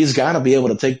 he's got to be able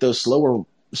to take those slower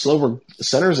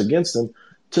centers against him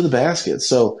to the basket.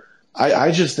 So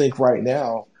I just think right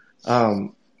now,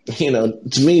 to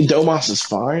me, Domas is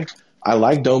fine. I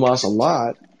like Domas a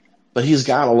lot, but he's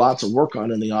got a lot to work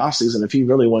on in the offseason if he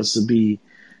really wants to be,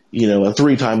 a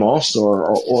three-time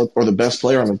All-Star or the best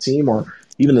player on the team, or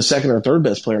even the second or third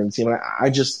best player on the team. I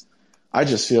just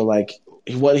feel like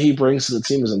what he brings to the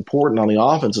team is important on the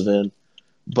offensive end,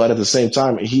 but at the same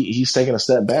time, he's taking a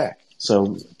step back.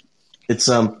 So it's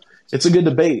a good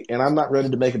debate, and I'm not ready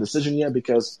to make a decision yet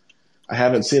because I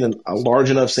haven't seen a large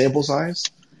enough sample size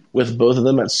with both of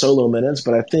them at solo minutes.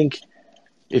 But I think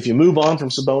if you move on from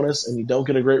Sabonis and you don't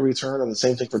get a great return, and the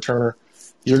same thing for Turner,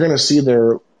 you're going to see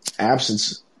their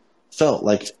absence felt.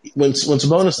 Like when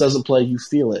Sabonis doesn't play, you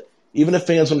feel it. Even if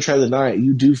fans want to try to deny it,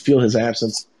 you do feel his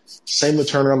absence. Same with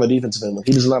Turner on the defensive end. When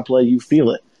he does not play, you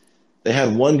feel it. They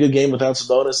had one good game without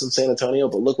Sabonis in San Antonio,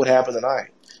 but look what happened tonight.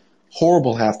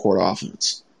 Horrible half-court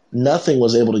offense. Nothing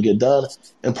was able to get done.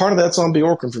 And part of that's on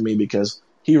Bjorkgren for me because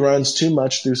he runs too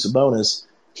much through Sabonis.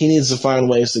 He needs to find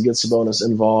ways to get Sabonis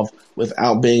involved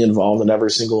without being involved in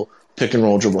every single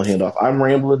pick-and-roll dribble handoff. I'm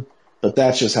rambling, but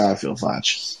that's just how I feel,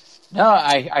 Fletch. No,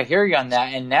 I hear you on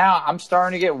that. And now I'm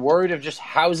starting to get worried of just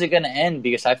how's it going to end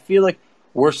because I feel like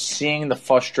we're seeing the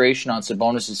frustration on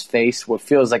Sabonis' face, what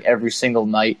feels like every single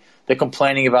night. The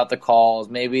complaining about the calls,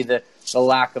 maybe the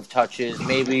lack of touches,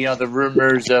 maybe the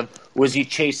rumors of was he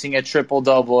chasing a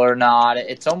triple-double or not.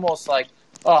 It's almost like,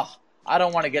 I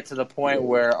don't want to get to the point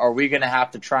where are we going to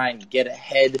have to try and get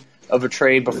ahead of a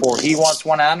trade before he wants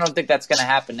one. I don't think that's going to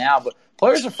happen now, but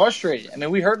players are frustrated. I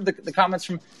mean, we heard the comments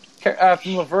from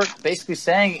LeVert basically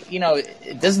saying,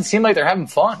 it doesn't seem like they're having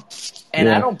fun. And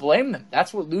I don't blame them.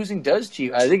 That's what losing does to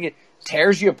you. I think it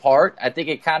tears you apart. I think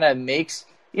it kind of makes,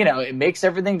 it makes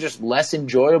everything just less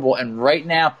enjoyable. And right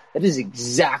now, that is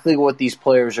exactly what these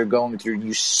players are going through.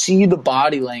 You see the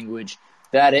body language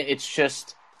that it's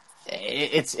just,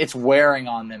 it's wearing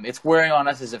on them. It's wearing on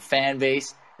us as a fan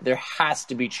base. There has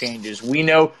to be changes. We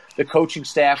know the coaching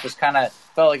staff was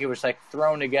felt like it was like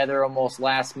thrown together almost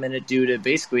last minute due to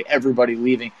basically everybody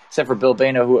leaving, except for Bill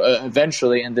Bano, who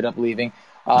eventually ended up leaving.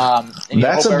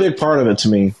 That's a big part of it to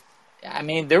me. I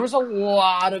mean, there was a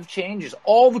lot of changes.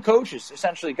 All the coaches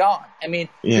essentially gone. I mean,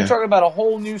 you're talking about a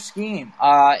whole new scheme.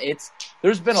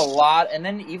 There's been a lot, and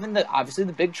then even obviously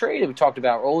the big trade that we talked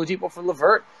about, Oladipo for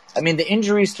LeVert. I mean, the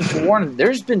injuries to Warren.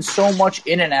 There's been so much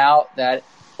in and out that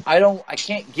I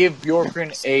can't give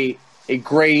Bjorkgren a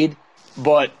grade,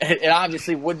 but it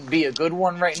obviously wouldn't be a good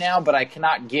one right now. But I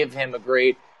cannot give him a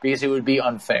grade because it would be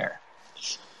unfair.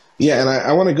 Yeah, and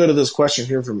I want to go to this question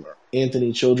here from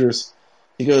Anthony Childress.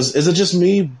 He goes, is it just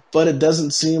me, but it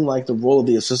doesn't seem like the role of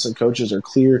the assistant coaches are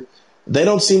clear? They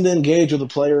don't seem to engage with the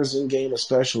players in game,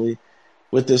 especially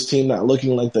with this team not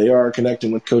looking like they are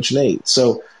connecting with Coach Nate.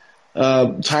 So,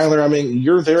 Tyler, I mean,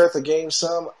 you're there at the game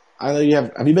some. I know you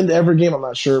have. Have you been to every game? I'm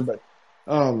not sure, but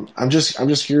I'm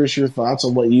just curious your thoughts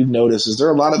on what you've noticed. Is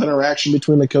there a lot of interaction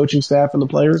between the coaching staff and the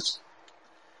players?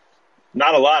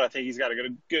 Not a lot. I think he's got a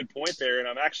good point there, and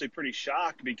I'm actually pretty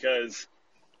shocked because,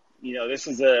 this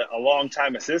is a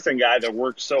long-time assistant guy that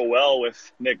worked so well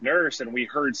with Nick Nurse, and we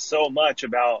heard so much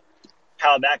about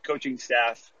how that coaching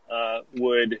staff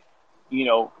would,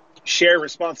 share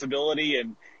responsibility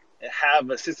and have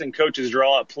assistant coaches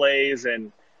draw up plays,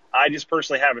 and I just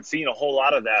personally haven't seen a whole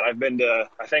lot of that. I've been to,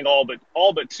 I think, all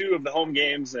but 2 of the home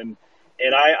games, and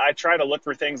I try to look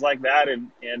for things like that,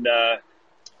 and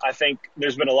I think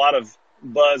there's been a lot of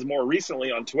buzz more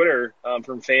recently on Twitter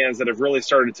from fans that have really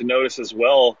started to notice as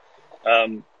well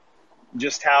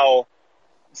just how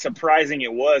surprising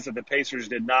it was that the Pacers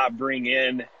did not bring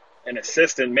in an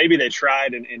assistant. Maybe they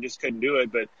tried and just couldn't do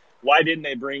it, but why didn't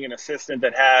they bring an assistant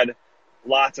that had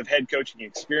lots of head coaching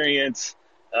experience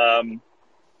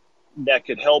that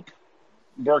could help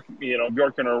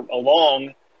Bjorkgren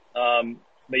along?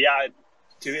 But yeah,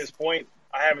 to his point,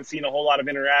 I haven't seen a whole lot of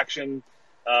interaction.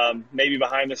 Maybe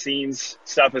behind the scenes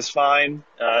stuff is fine.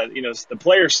 The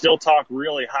players still talk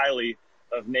really highly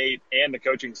of Nate and the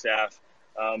coaching staff.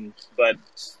 But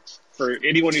for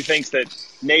anyone who thinks that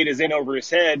Nate is in over his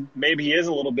head, maybe he is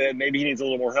a little bit. Maybe he needs a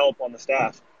little more help on the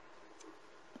staff.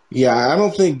 Yeah, I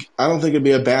don't think it'd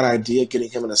be a bad idea getting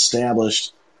him an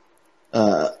established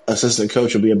assistant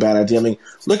coach would be a bad idea. I mean,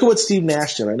 look at what Steve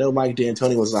Nash did. I know Mike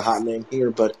D'Antoni was a hot name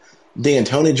here, but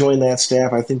D'Antoni joined that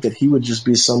staff. I think that he would just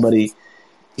be somebody,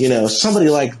 somebody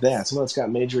like that, someone that's got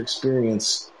major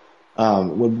experience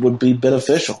would be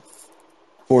beneficial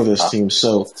for this team.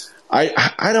 So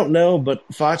I don't know, but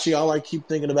Facci, all I keep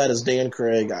thinking about is Dan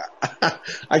Craig.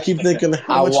 I keep thinking,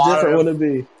 how much different would it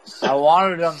be? I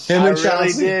wanted him. Him and I Chauncey.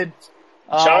 really did.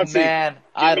 Oh, Chauncey. man.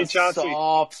 I had a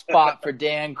soft spot for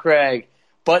Dan Craig.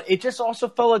 But it just also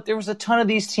felt like there was a ton of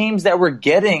these teams that were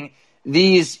getting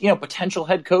these, potential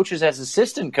head coaches as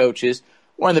assistant coaches.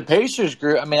 When the Pacers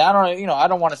grew, I mean, I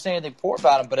don't want to say anything poor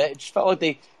about them, but it just felt like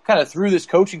they kind of threw this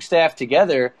coaching staff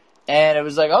together. And it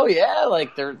was like, oh, yeah,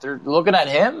 like they're looking at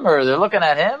him or they're looking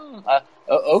at him.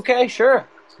 Okay, sure.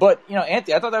 But,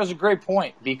 Anthony, I thought that was a great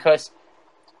point because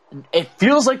it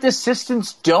feels like the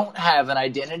assistants don't have an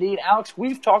identity. And, Alex,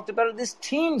 we've talked about it. This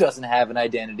team doesn't have an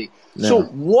identity. No. So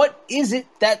what is it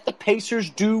that the Pacers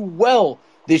do well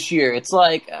this year? It's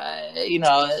like,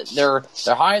 they're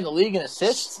high in the league in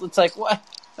assists. It's like, what?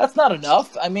 That's not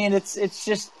enough. I mean, it's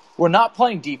just we're not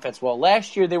playing defense well.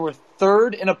 Last year, they were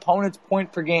third in opponents'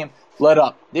 point per game let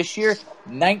up. This year,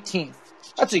 19th.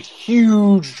 That's a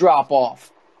huge drop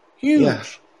off. Huge. Yeah.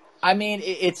 I mean,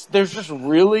 there's just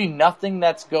really nothing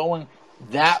that's going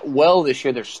that well this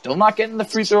year. They're still not getting the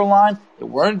free throw line. They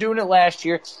weren't doing it last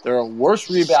year. They're a worse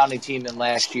rebounding team than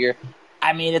last year.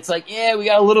 I mean, it's like, yeah, we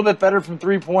got a little bit better from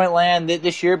three-point land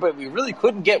this year, but we really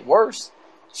couldn't get worse.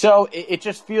 So it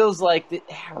just feels like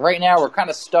right now we're kind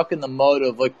of stuck in the mode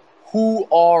of like, who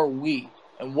are we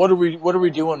and what are we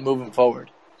doing moving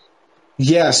forward?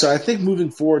 Yeah, so I think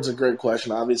moving forward is a great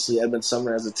question. Obviously, Edmond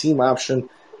Sumner has a team option.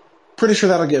 Pretty sure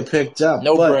that'll get picked up.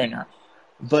 No brainer.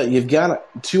 But you've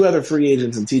got 2 other free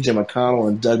agents in TJ McConnell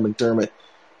and Doug McDermott.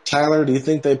 Tyler, do you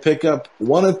think they pick up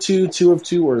 1 of 2, 2 of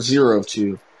 2, or 0 of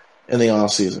 2 in the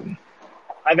offseason?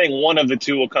 I think one of the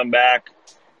 2 will come back.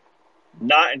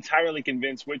 Not entirely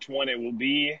convinced which one it will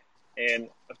be. And,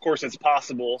 of course, it's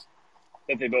possible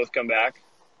that they both come back.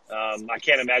 I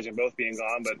can't imagine both being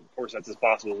gone, but, of course, that's as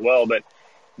possible as well. But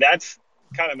that's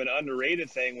kind of an underrated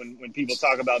thing when people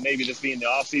talk about maybe this being the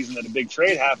offseason that a big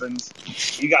trade happens.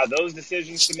 You got those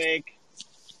decisions to make.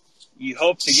 You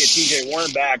hope to get TJ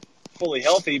Warren back fully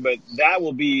healthy, but that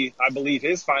will be, I believe,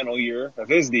 his final year of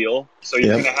his deal. So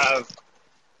you're going to have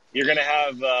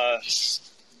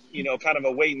kind of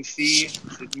a wait and see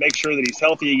to make sure that he's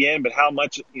healthy again. But how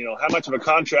much of a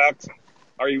contract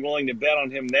are you willing to bet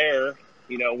on him there?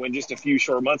 When just a few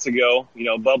short months ago,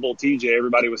 bubble TJ,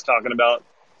 everybody was talking about,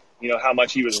 how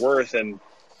much he was worth. And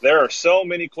there are so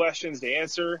many questions to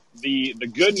answer. The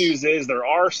good news is there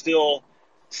are still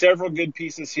several good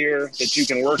pieces here that you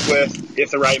can work with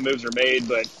if the right moves are made.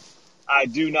 But I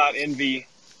do not envy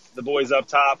the boys up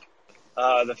top,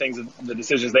 the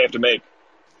decisions they have to make.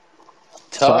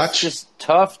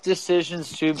 Tough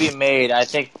decisions to be made. I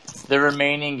think the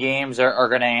remaining games are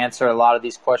going to answer a lot of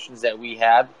these questions that we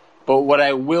have. But what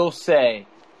I will say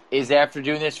is after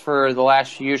doing this for the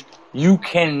last few years, you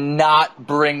cannot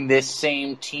bring this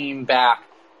same team back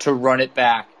to run it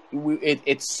back.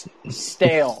 It's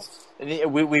stale.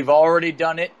 We've already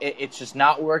done it. It's just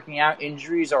not working out.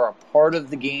 Injuries are a part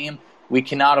of the game. We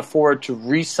cannot afford to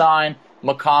re-sign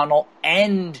McConnell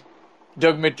and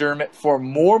Doug McDermott for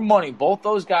more money. Both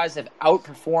those guys have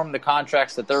outperformed the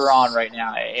contracts that they're on right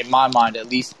now, in my mind at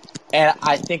least. And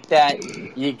I think that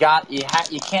you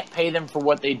can't pay them for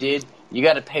what they did You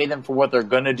got to pay them for what they're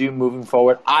going to do moving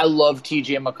forward. I love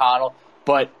T.J. McConnell,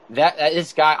 but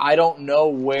this guy, I don't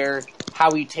know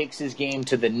how he takes his game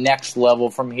to the next level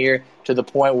from here, to the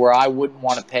point where I wouldn't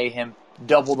want to pay him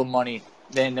double the money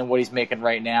than what he's making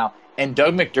right now. And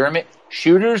Doug McDermott,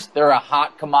 shooters, they're a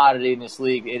hot commodity in this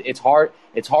league. It's hard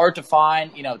to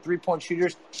find, 3-point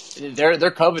shooters.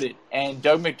 They're coveted. And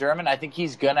Doug McDermott, I think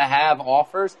he's going to have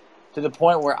offers to the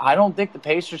point where I don't think the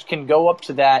Pacers can go up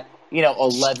to that,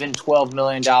 $11, $12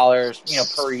 million,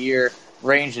 per year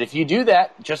range. And if you do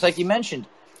that, just like you mentioned,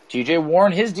 T.J.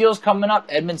 Warren, his deal's coming up.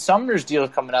 Edmund Sumner's deal's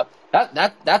coming up.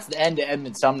 That's the end to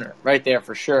Edmund Sumner right there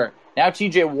for sure. Now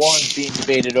T.J. Warren's being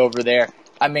debated over there.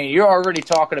 I mean, you're already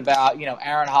talking about,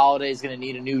 Aaron Holiday is going to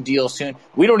need a new deal soon.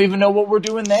 We don't even know what we're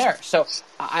doing there. So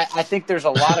I think there's a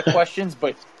lot of questions,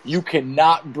 but you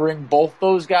cannot bring both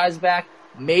those guys back.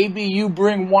 Maybe you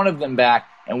bring one of them back,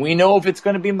 and we know if it's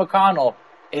going to be McConnell,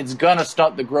 it's going to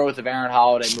stunt the growth of Aaron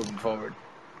Holiday moving forward.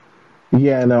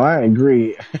 Yeah, no, I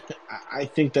agree. I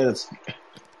think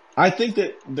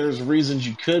that there's reasons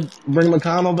you could bring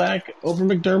McConnell back over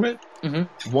McDermott.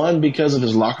 Mm-hmm. One, because of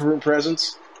his locker room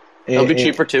presence. It'll be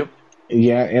cheaper too.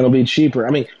 Yeah, and it'll be cheaper. I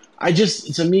mean,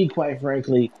 to me, quite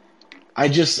frankly,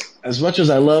 as much as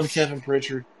I love Kevin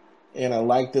Pritchard and I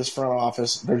like this front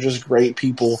office, they're just great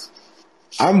people.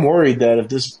 I'm worried that if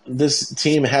this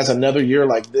team has another year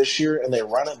like this year and they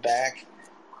run it back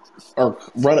or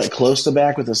run it close to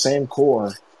back with the same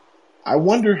core, I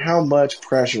wonder how much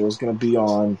pressure is going to be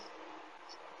on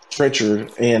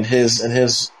Pritchard and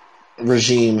his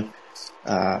regime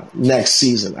next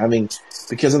season. I mean,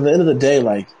 because at the end of the day,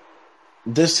 like,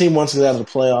 this team wants to get out of the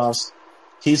playoffs.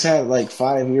 He's had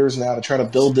 5 years now to try to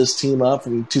build this team up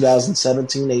in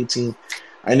 2017-18.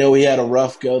 I know he had a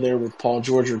rough go there with Paul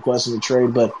George requesting a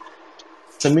trade, but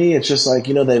to me, it's just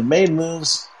they've made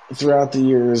moves throughout the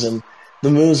years, and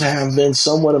the moves have been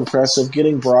somewhat impressive.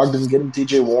 Getting Brogdon, getting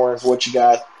T.J. Warren for what you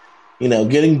got,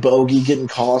 getting Bogey, getting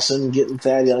Collison, getting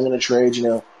Thad Young in a trade.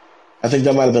 I think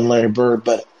that might have been Larry Bird,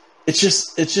 but it's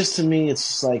just to me,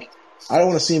 it's just I don't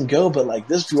want to see him go, but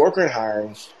this Bjorkgren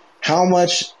hiring, how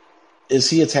much is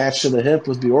he attached to the hip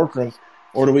with Bjorkgren?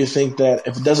 Or do we think that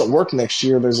if it doesn't work next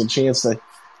year, there's a chance that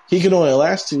he can only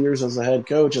last 2 years as a head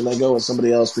coach and they go with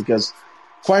somebody else? Because,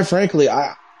 quite frankly,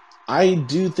 I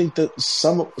do think that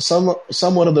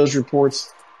somewhat of those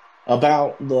reports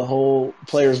about the whole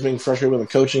players being frustrated with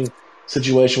the coaching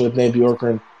situation with Nate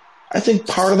Bjorkgren, I think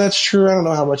part of that's true. I don't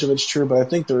know how much of it's true, but I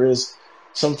think there is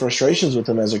some frustrations with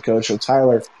him as a coach. So,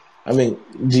 Tyler, I mean,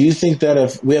 do you think that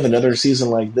if we have another season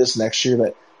like this next year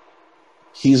that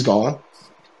he's gone?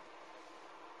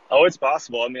 Oh, it's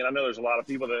possible. I mean, I know there's a lot of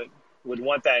people that would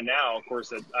want that now. Of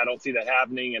course, I don't see that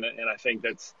happening, and I think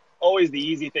that's always the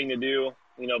easy thing to do,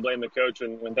 blame the coach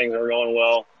when things are going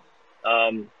well.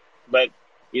 But,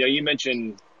 you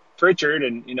mentioned Pritchard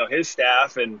and, his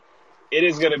staff, and it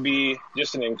is going to be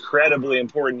just an incredibly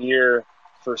important year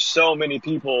for so many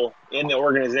people in the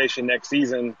organization next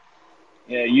season.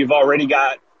 You've already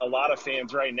got a lot of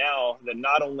fans right now that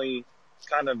not only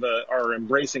kind of are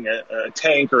embracing a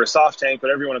tank or a soft tank,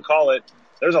 whatever you want to call it.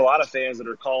 There's a lot of fans that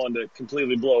are calling to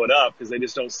completely blow it up because they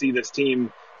just don't see this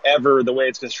team ever the way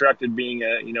it's constructed being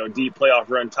a deep playoff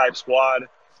run type squad.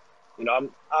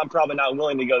 I'm probably not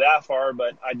willing to go that far,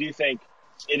 but I do think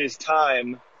it is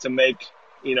time to make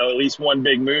at least one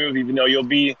big move, even though you'll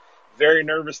be very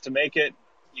nervous to make it.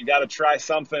 You got to try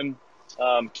something.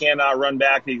 Cannot run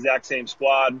back the exact same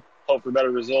squad, hope for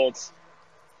better results.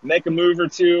 Make a move or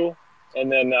two,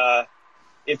 and then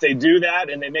if they do that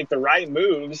and they make the right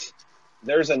moves,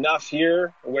 there's enough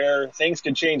here where things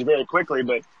could change very quickly.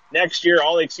 But next year,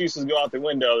 all the excuses go out the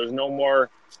window. There's no more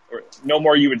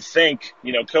you would think,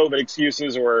 COVID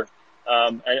excuses or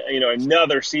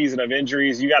another season of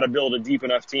injuries. You got to build a deep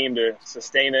enough team to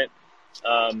sustain it.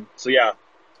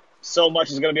 So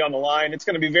much is going to be on the line. It's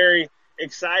going to be very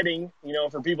exciting,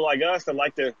 for people like us that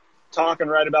like to talk and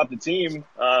write about the team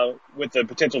with the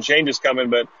potential changes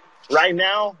coming. But right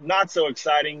now, not so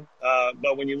exciting.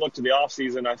 But when you look to the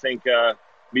offseason, I think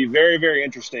be very, very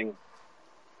interesting.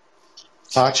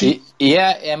 Hachi?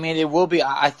 Yeah, I mean, it will be.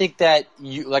 I think that,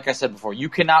 like I said before, you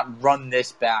cannot run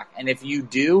this back. And if you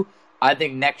do, I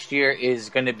think next year is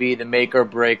going to be the make or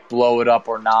break, blow it up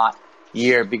or not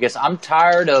year. Because I'm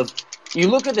tired of, you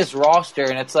look at this roster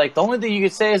and it's the only thing you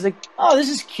could say is oh, this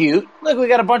is cute. Look, we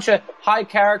got a bunch of high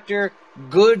character,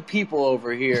 good people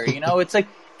over here. It's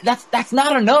that's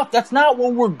not enough. That's not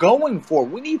what we're going for.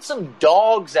 We need some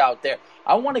dogs out there.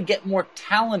 I want to get more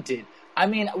talented. I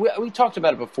mean, we talked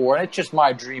about it before, and it's just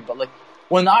my dream. But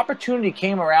when the opportunity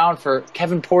came around for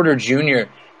Kevin Porter Jr.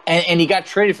 and he got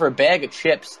traded for a bag of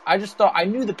chips. I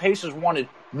knew the Pacers wanted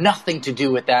nothing to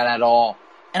do with that at all.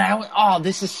 And I went, oh,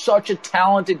 this is such a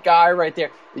talented guy right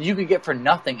there that you could get for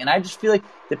nothing. And I just feel like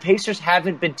the Pacers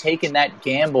haven't been taking that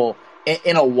gamble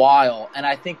in a while. And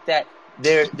I think that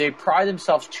they pride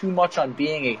themselves too much on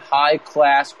being a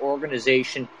high-class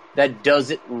organization that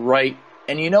does it right.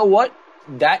 And you know what?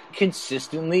 That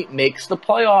consistently makes the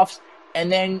playoffs. And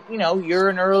then, you're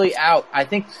an early out. I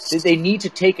think that they need to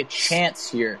take a chance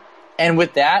here. And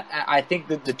with that, I think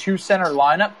that the two-center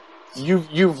lineup,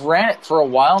 you've ran it for a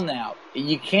while now.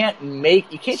 You can't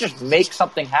just make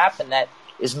something happen that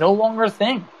is no longer a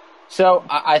thing. So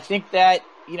I think that,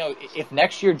 if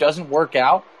next year doesn't work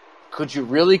out, could you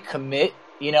really commit,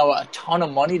 a ton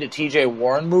of money to TJ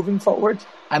Warren moving forward?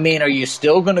 I mean, are you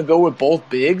still going to go with both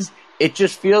bigs? It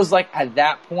just feels like at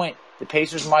that point, the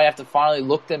Pacers might have to finally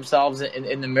look themselves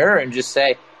in the mirror and just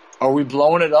say, are we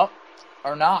blowing it up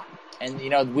or not? And,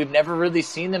 we've never really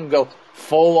seen them go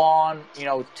full on,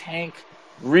 tank,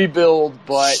 rebuild,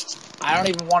 but I don't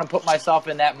even want to put myself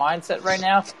in that mindset right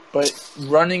now. But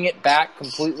running it back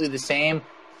completely the same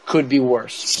could be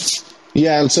worse.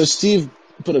 Yeah, and so Steve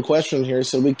put a question here.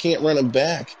 So we can't run it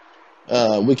back.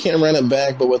 We can't run it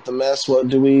back, but with the mess, what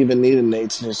do we even need in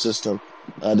Nate's new system?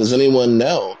 Does anyone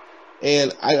know?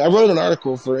 And I wrote an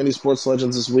article for Indie Sports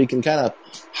Legends this week and kind of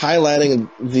highlighting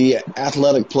the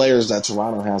athletic players that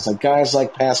Toronto has. Like guys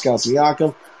like Pascal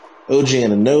Siakam, OG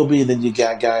Anunoby. Then you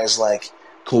got guys like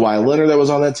Kawhi Leonard that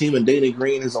was on that team, and Danny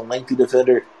Green, who's a lengthy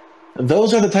defender.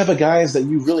 Those are the type of guys that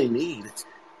you really need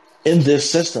in this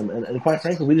system. And quite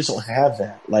frankly, we just don't have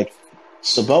that. Like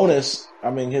Sabonis,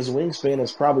 I mean, his wingspan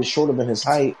is probably shorter than his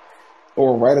height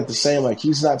or right at the same. Like,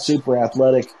 he's not super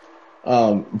athletic.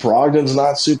 Brogdon's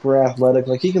not super athletic.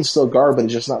 Like, he can still guard, but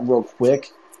he's just not real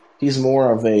quick. He's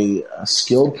more of a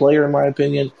skilled player, in my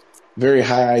opinion. Very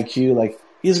high IQ. Like,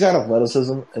 he's got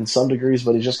athleticism in some degrees,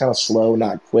 but he's just kind of slow,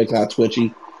 not quick, not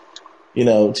twitchy.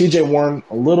 TJ Warren,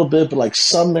 a little bit, but like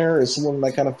Sumner is someone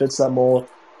that kind of fits that mold.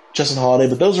 Justin Holiday,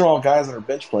 but those are all guys that are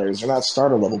bench players. They're not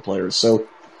starter-level players. So,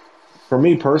 for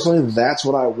me personally, that's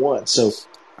what I want. So,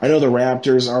 I know the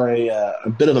Raptors are a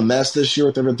bit of a mess this year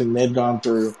with everything they've gone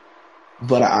through,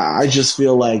 but I just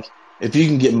feel like if you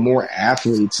can get more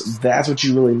athletes, that's what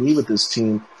you really need with this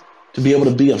team to be able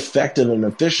to be effective and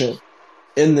efficient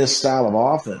in this style of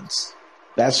offense.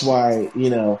 That's why,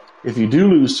 if you do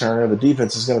lose Turner, the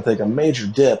defense is going to take a major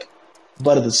dip,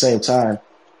 but at the same time,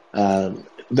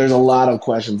 there's a lot of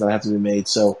questions that have to be made.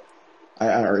 So,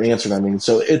 or answered. I mean,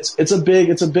 so it's a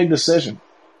big decision.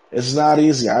 It's not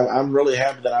easy. I'm really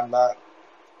happy that I'm not,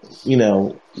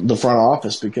 the front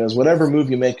office, because whatever move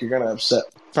you make, you're going to upset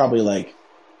probably like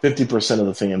 50% of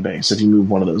the fan base if you move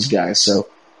one of those guys. So,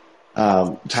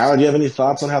 Tyler, do you have any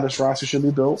thoughts on how this roster should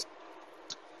be built?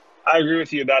 I agree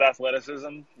with you about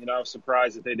athleticism. I was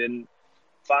surprised that they didn't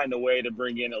find a way to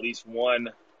bring in at least one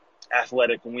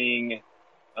athletic wing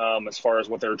as far as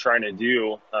what they were trying to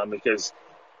do, because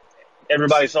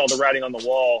everybody saw the writing on the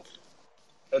wall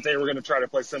that they were going to try to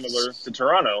play similar to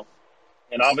Toronto.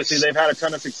 And obviously they've had a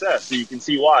ton of success, so you can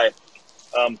see why.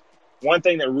 One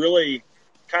thing that really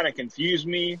kind of confused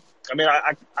me, I mean,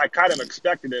 I kind of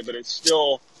expected it, but it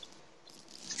still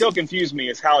confused me,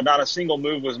 is how not a single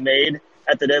move was made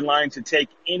at the deadline to take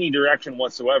any direction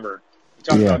whatsoever. You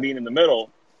talk about being in the middle.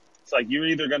 It's like you're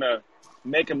either going to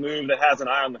make a move that has an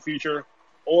eye on the future,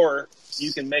 or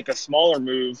you can make a smaller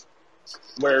move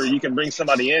where you can bring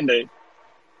somebody in to,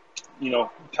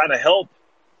 kind of help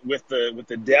with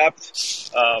the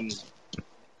depth.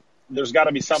 There's got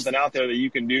to be something out there that you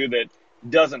can do that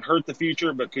doesn't hurt the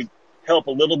future but could help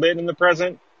a little bit in the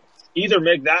present. Either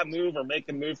make that move or make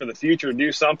a move for the future,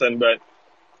 do something. But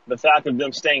the fact of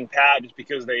them staying pat just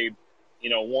because they,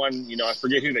 won, I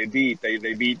forget who they beat.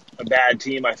 They beat a bad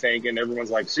team, I think, and everyone's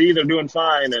like, see, they're doing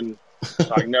fine. And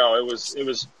like, no, it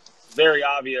was very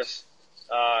obvious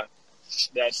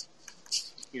that,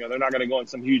 they're not going to go on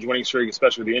some huge winning streak,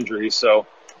 especially with the injuries. So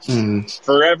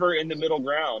forever in the middle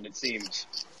ground, it seems.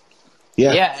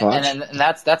 Yeah, and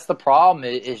that's the problem,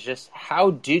 is just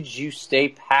how did you stay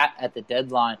pat at the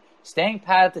deadline? Staying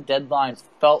pat at the deadline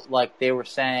felt like they were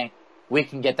saying, we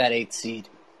can get that 8th seed,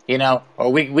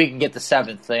 or we can get the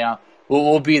 7th,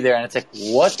 we'll be there. And it's like,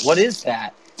 what is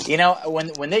that?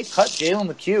 When they cut Jalen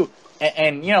McHugh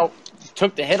and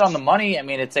took the hit on the money, I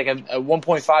mean, it's like a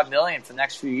 $1.5 million for the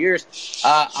next few years.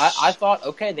 I thought,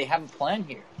 okay, they have a plan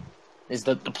here. Is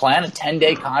the plan a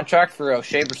 10-day contract for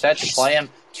O'Shea Brissett to play him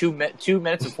 2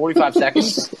 minutes and 45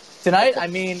 seconds tonight? I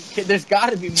mean, there's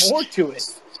got to be more to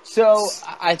it. So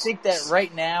I think that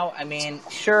right now, I mean,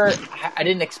 sure, I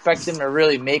didn't expect them to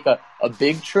really make a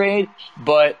big trade,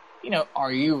 but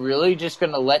are you really just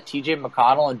going to let T.J.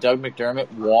 McConnell and Doug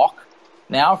McDermott walk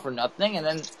now for nothing? And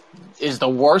then is the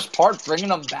worst part bringing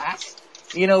them back?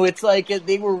 It's like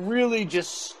they were really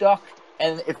just stuck,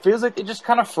 and it feels like they just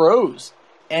kind of froze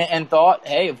and thought,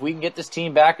 hey, if we can get this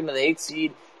team back into the 8th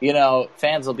seed,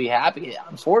 fans will be happy.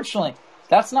 Unfortunately,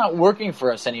 that's not working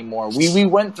for us anymore. We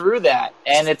went through that,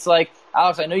 and it's like,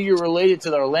 Alex, I know you're related to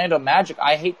the Orlando Magic.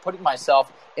 I hate putting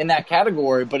myself in that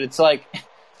category, but it's like,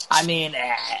 I mean,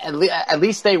 at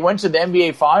least they went to the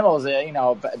NBA Finals,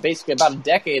 basically about a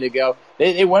decade ago.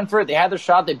 They went for it. They had their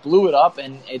shot. They blew it up,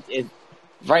 and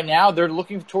right now they're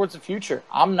looking towards the future.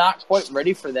 I'm not quite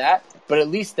ready for that, but at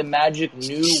least the Magic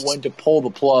knew when to pull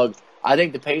the plug. I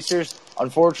think the Pacers,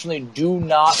 unfortunately, do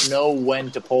not know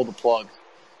when to pull the plug.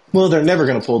 Well, they're never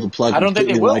going to pull the plug. I don't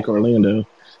think they will. Like Orlando.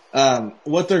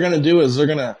 What they're going to do is they're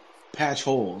going to patch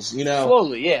holes.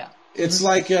 Slowly, yeah. It's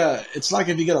like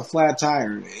if you get a flat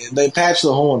tire, they patch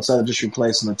the hole instead of just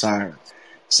replacing the tire.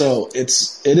 So it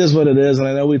is what it is, and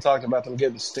I know we talked about them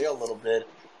getting stale a little bit.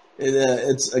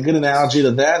 It's a good analogy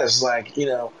to that. Is like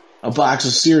a box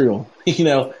of cereal.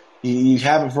 You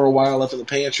have it for a while left in the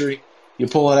pantry. You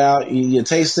pull it out, you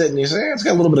taste it, and you say, it's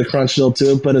got a little bit of crunch still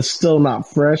to it, but it's still not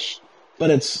fresh.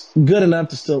 But it's good enough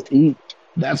to still eat.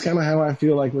 That's kind of how I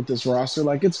feel like with this roster.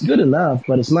 Like, it's good enough,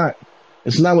 but it's not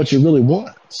what you really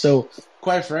want. So,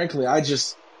 quite frankly,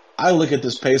 I look at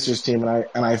this Pacers team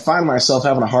and I find myself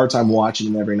having a hard time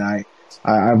watching them every night.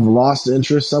 I've lost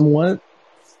interest somewhat.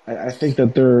 I think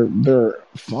that they're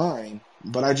fine,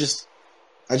 but I just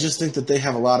think that they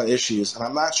have a lot of issues, and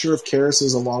I'm not sure if Karras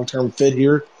is a long-term fit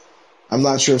here. I'm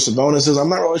not sure if Sabonis is. I'm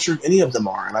not really sure if any of them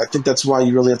are, and I think that's why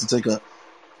you really have to take a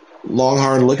long,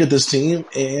 hard look at this team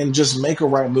and just make a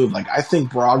right move. Like, I think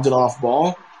Brogdon off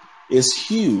ball is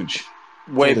huge.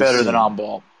 Way better than on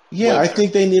ball. Yeah, I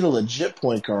think they need a legit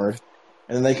point guard,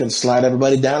 and then they can slide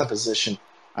everybody down a position.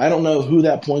 I don't know who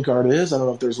that point guard is. I don't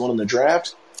know if there's one in the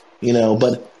draft,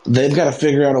 but they've got to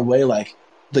figure out a way. Like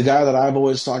the guy that I've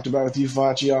always talked about with you,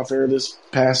 Facci, off air this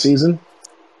past season,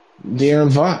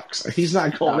 De'Aaron Fox. He's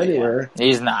not going anywhere. Yeah.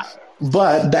 He's not.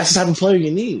 But that's the type of player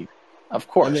you need. Of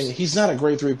course. I mean, he's not a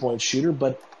great three-point shooter,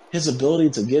 but his ability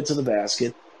to get to the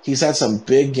basket, he's had some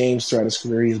big games throughout his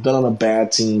career. He's been on a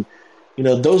bad team.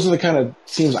 Those are the kind of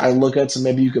teams I look at, so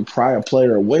maybe you could pry a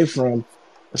player away from,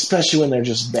 especially when they're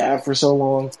just bad for so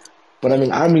long. But,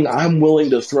 I'm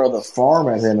willing to throw the farm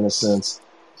at him in a sense,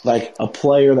 like a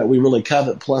player that we really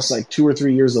covet plus like 2 or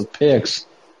 3 years of picks,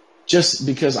 just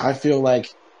because I feel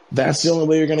like that's the only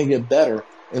way you're going to get better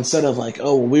instead of like,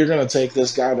 we're going to take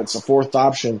this guy that's a fourth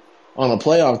option on a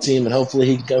playoff team and hopefully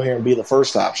he can come here and be the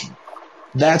first option.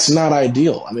 That's not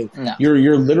ideal. No.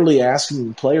 You're literally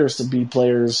asking players to be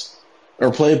players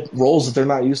or play roles that they're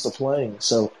not used to playing.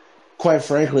 So, quite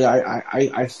frankly,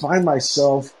 I find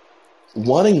myself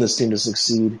wanting this team to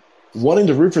succeed, wanting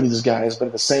to root for these guys, but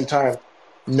at the same time,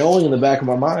 knowing in the back of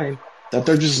my mind that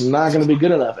they're just not going to be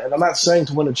good enough. And I'm not saying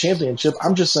to win a championship.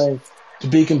 I'm just saying to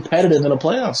be competitive in a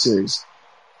playoff series.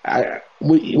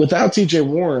 Without T.J.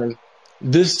 Warren,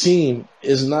 this team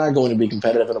is not going to be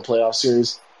competitive in a playoff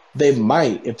series. They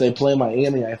might, if they play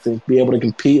Miami, I think, be able to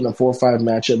compete in a 4-5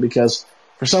 matchup because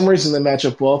for some reason they match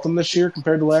up well with them this year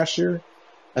compared to last year.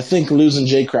 I think losing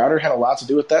Jay Crowder had a lot to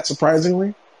do with that,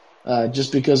 surprisingly,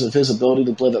 just because of his ability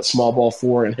to play that small ball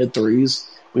 4 and hit threes.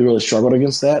 We really struggled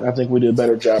against that. I think we did a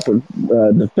better job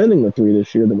of defending the 3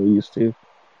 this year than we used to.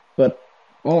 But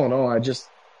all in all, I just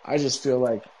feel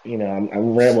like,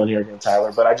 I'm rambling here again,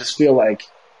 Tyler, but I just feel like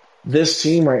this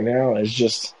team right now is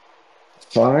just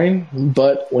fine.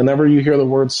 But whenever you hear the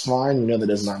words fine, you know that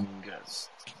does not mean good.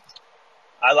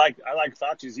 I like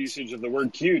Facci's usage of the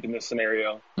word cute in this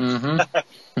scenario. Mm-hmm.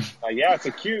 Yeah, it's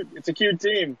a cute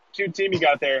team. Cute team you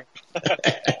got there.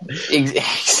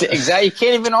 Exactly. You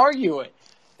can't even argue it.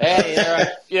 Hey,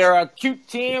 you're a cute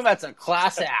team. That's a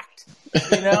class act.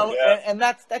 Yeah. And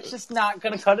that's just not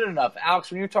going to cut it enough.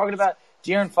 Alex, when you're talking about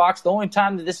De'Aaron Fox, the only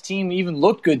time that this team even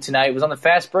looked good tonight was on the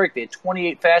fast break. They had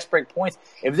 28 fast break points.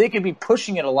 If they could be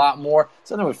pushing it a lot more,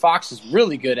 something what Fox is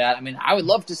really good at, I would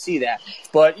love to see that.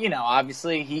 But,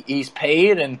 obviously he's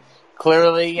paid, and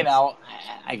clearly,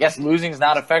 I guess losing is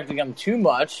not affecting him too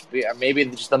much. Maybe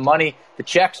just the money, the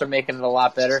checks are making it a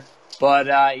lot better. But,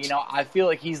 I feel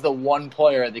like he's the one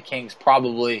player the Kings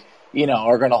probably,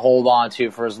 are going to hold on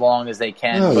to for as long as they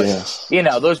can.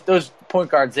 Those point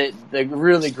guards, the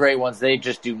really great ones, they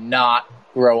just do not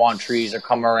grow on trees or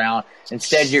come around.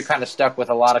 Instead, you're kind of stuck with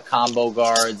a lot of combo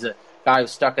guards. A guy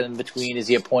who's stuck in between. Is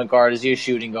he a point guard? Is he a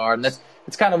shooting guard? And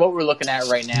that's kind of what we're looking at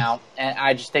right now. And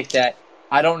I just think that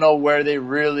I don't know where they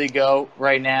really go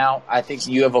right now. I think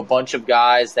you have a bunch of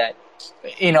guys that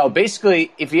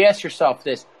basically, if you ask yourself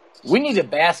this, we need a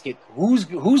basket. Who's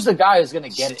the guy who's going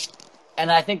to get it?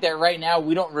 And I think that right now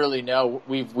we don't really know.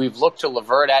 We've looked to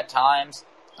LeVert at times.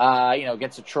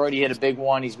 Against Detroit, he hit a big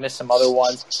one. He's missed some other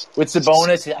ones. With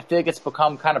Sabonis, I feel like it's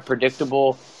become kind of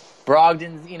predictable.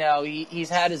 Brogdon, he's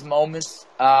had his moments,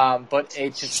 but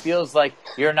it just feels like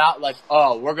you're not like,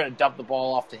 oh, we're going to dump the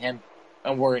ball off to him,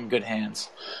 and we're in good hands.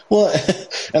 Well,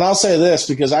 and I'll say this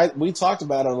because we talked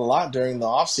about it a lot during the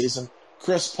offseason.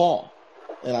 Chris Paul,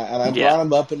 and I brought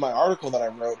him up in my article that I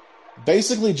wrote,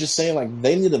 basically just saying like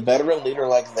they need a veteran leader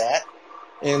like that,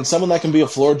 and someone that can be a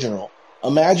floor general.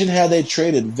 Imagine had they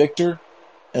traded Victor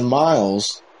and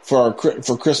Miles for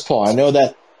Chris Paul. I know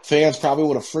that fans probably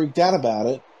would have freaked out about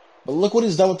it, but look what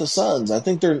he's done with the Suns. I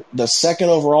think they're the second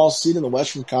overall seed in the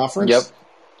Western Conference. Yep.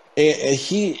 And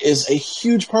he is a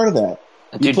huge part of that.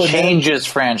 Dude changes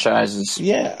franchises.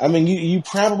 Yeah. I mean, you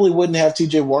probably wouldn't have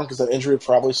TJ Warren because that injury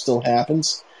probably still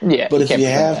happens. Yeah. But if you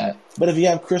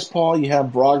have Chris Paul, you have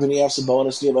Brogdon, you have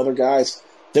Sabonis, you have other guys,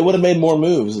 they would have made more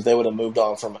moves if they would have moved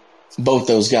on from both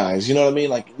those guys. You know what I mean?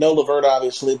 Like, no LeVert,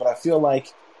 obviously, but I feel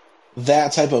like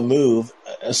that type of move,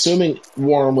 assuming if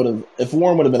Warren would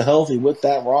have been healthy with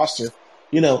that roster,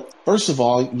 first of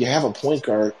all, you have a point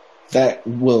guard that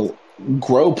will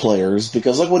grow players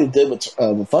because look what he did with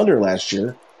the Thunder last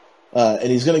year, and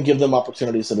he's going to give them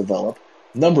opportunities to develop.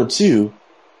 Number two,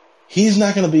 he's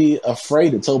not going to be afraid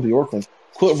to tell Bjorkman,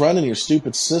 quit running your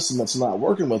stupid system that's not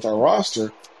working with our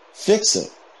roster, fix it.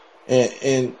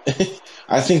 And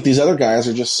I think these other guys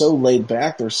are just so laid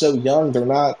back. They're so young. They're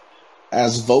not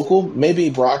as vocal. Maybe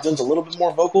Brogdon's a little bit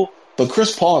more vocal, but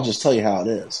Chris Paul will just tell you how it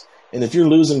is. And if you're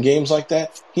losing games like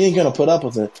that, he ain't going to put up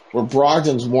with it. Where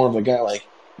Brogdon's more of a guy like,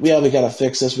 we got to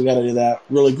fix this. We got to do that.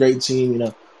 Really great team.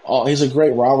 He's a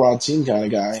great rah-rah team kind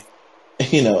of guy.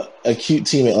 A cute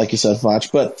teammate, like you said,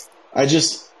 Foch. But I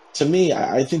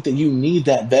think that you need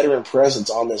that veteran presence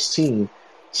on this team.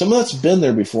 Someone that's been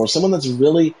there before. Someone that's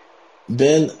really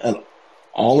been an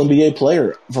all-NBA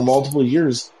player for multiple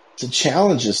years to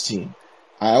challenge this team.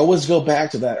 I always go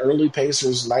back to that early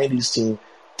Pacers 90s team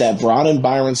that brought in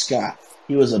Byron Scott.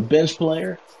 He was a bench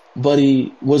player, but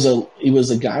he was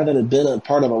a guy that had been a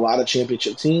part of a lot of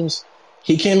championship teams.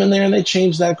 He came in there and they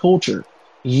changed that culture.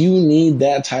 You need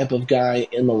that type of guy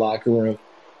in the locker room.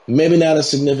 Maybe not as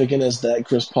significant as that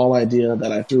Chris Paul idea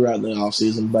that I threw out in the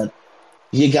offseason, but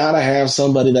you got to have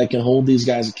somebody that can hold these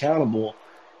guys accountable.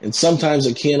 And sometimes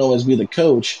it can't always be the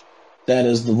coach that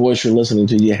is the voice you're listening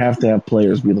to. You have to have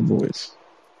players be the voice.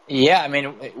 Yeah, I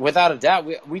mean, without a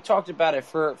doubt. We talked about it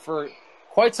for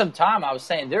quite some time. I was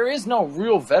saying there is no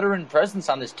real veteran presence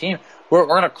on this team. We're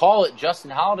going to call it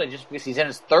Justin Holiday just because he's in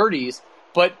his 30s.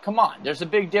 But come on, there's a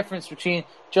big difference between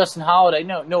Justin Holiday,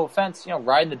 no offense,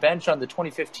 riding the bench on the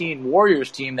 2015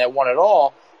 Warriors team that won it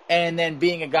all, and then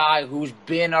being a guy who's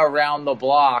been around the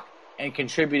block and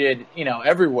contributed,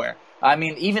 everywhere. I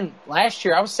mean, even last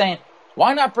year I was saying,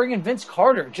 why not bring in Vince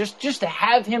Carter just to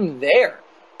have him there?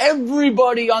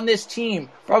 Everybody on this team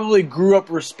probably grew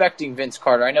up respecting Vince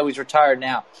Carter. I know he's retired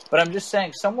now, but I'm just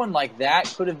saying someone like that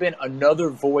could have been another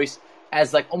voice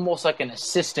as almost like an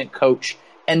assistant coach,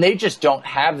 and they just don't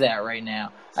have that right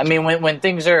now. I mean, when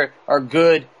things are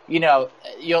good,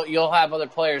 you'll have other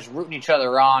players rooting each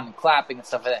other on and clapping and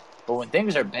stuff like that. But when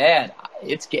things are bad,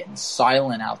 it's getting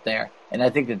silent out there, and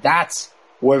I think that's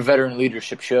where veteran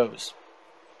leadership shows.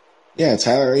 Yeah,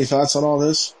 Tyler, any thoughts on all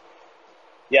this?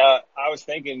 Yeah, I was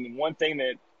thinking one thing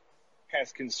that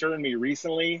has concerned me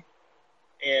recently,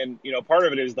 and, part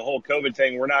of it is the whole COVID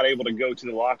thing. We're not able to go to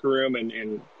the locker room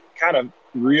and kind of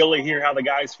really hear how the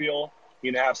guys feel,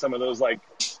 have some of those,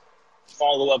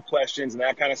 follow-up questions and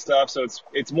that kind of stuff. So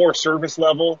it's more surface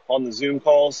level on the Zoom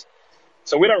calls.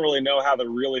 So we don't really know how they're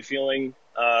really feeling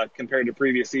compared to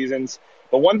previous seasons.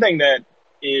 But one thing that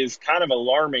is kind of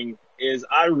alarming is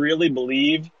I really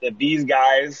believe that these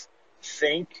guys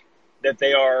think that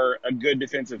they are a good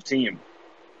defensive team.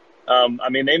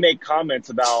 They make comments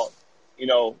about,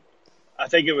 I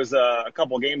think it was a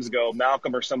couple of games ago,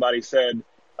 Malcolm or somebody said,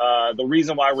 the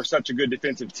reason why we're such a good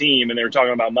defensive team, and they were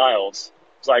talking about Miles.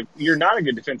 It's like, you're not a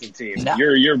good defensive team. No.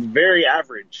 You're very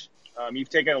average. You've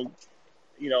taken,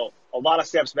 a lot of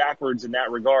steps backwards in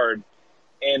that regard.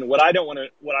 And what I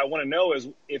want to know is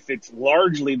if it's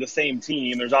largely the same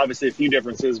team. There's obviously a few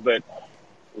differences, but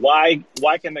why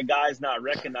can the guys not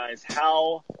recognize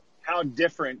how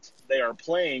different they are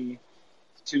playing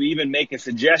to even make a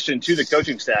suggestion to the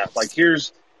coaching staff?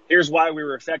 Here's why we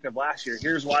were effective last year.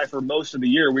 Here's why for most of the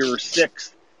year we were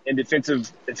 6th in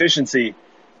defensive efficiency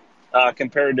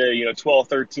compared to 12th,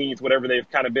 13th, whatever they've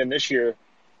kind of been this year.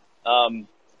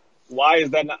 why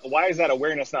is that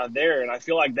awareness not there? And I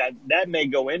feel like that may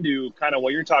go into kind of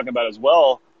what you're talking about as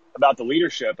well about the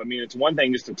leadership. I mean, it's one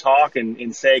thing just to talk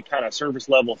and say kind of surface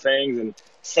level things and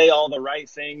say all the right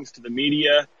things to the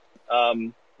media.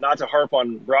 Not to harp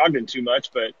on Brogdon too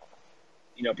much, but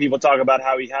people talk about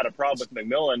how he had a problem with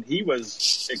McMillan. He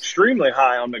was extremely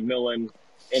high on McMillan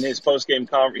in his post-game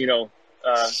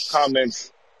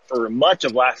comments for much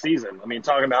of last season. I mean,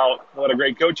 talking about what a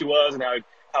great coach he was and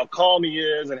how calm he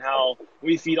is and how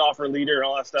we feed off our leader and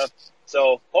all that stuff.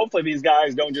 So hopefully these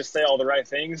guys don't just say all the right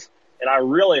things. And I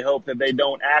really hope that they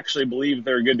don't actually believe that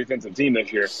they're a good defensive team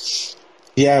this year.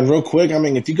 Yeah, and real quick, I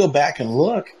mean, if you go back and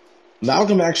look,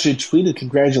 Malcolm actually tweeted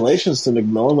congratulations to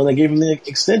McMillan when they gave him the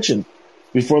extension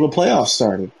before the playoffs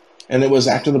started. And it was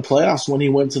after the playoffs when he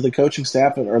went to the coaching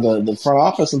staff or the front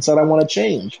office and said, I want to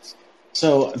change.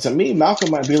 So to me,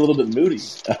 Malcolm might be a little bit moody.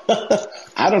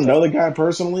 I don't know the guy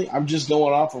personally. I'm just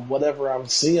going off of whatever I'm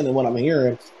seeing and what I'm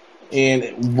hearing.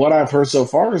 And what I've heard so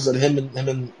far is that him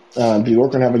and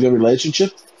Bjorkgren have a good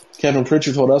relationship. Kevin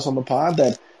Pritchard told us on the pod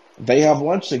that they have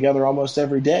lunch together almost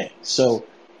every day. So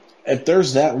if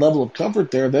there's that level of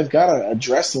comfort there, they've got to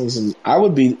address things. And I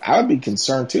would be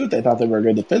concerned too if they thought they were a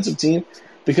good defensive team,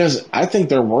 because I think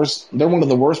they're worse. They're one of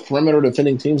the worst perimeter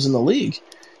defending teams in the league.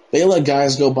 They let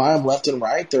guys go by them left and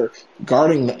right. They're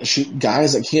guarding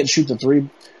guys that can't shoot the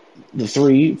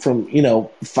three from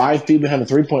 5 feet behind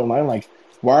the 3-point line. Like,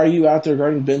 why are you out there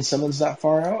guarding Ben Simmons that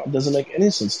far out? It doesn't make any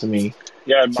sense to me.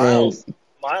 Yeah, Miles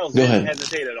didn't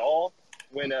hesitate at all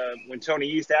when Tony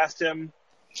East asked him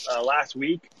last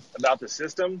week about the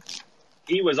system.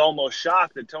 He was almost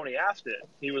shocked that Tony asked it.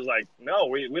 He was like, no,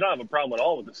 we don't have a problem at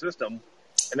all with the system.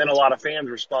 And then a lot of fans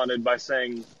responded by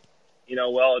saying,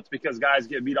 well, it's because guys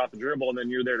get beat off the dribble and then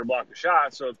you're there to block the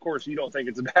shot. So, of course, you don't think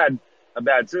it's a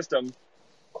bad system.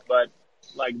 But,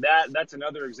 like, that's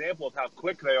another example of how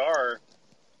quick they are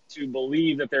to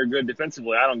believe that they're good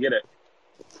defensively. I don't get it.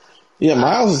 Yeah,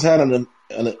 Miles has had and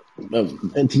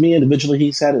to me individually,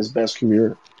 he's had his best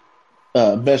year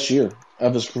of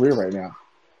his career right now.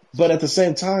 But at the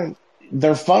same time,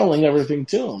 they're funneling everything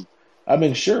to him. I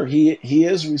mean, sure, he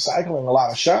is recycling a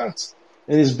lot of shots,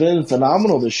 and he's been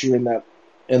phenomenal this year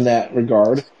in that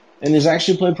regard. And he's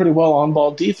actually played pretty well on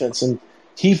ball defense, and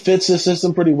he fits his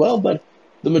system pretty well. But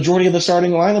the majority of the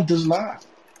starting lineup does not.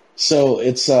 So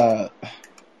it's a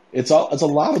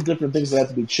lot of different things that have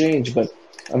to be changed. But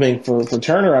I mean, for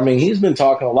Turner, I mean, he's been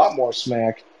talking a lot more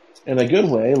smack in a good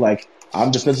way. Like,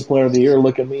 I'm Defensive Player of the Year.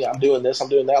 Look at me. I'm doing this. I'm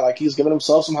doing that. Like, he's giving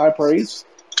himself some high praise.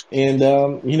 And,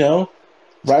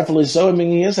 rightfully so. I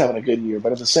mean, he is having a good year.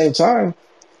 But at the same time,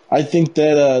 I think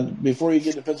that before you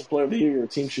get Defensive Player of the Year, your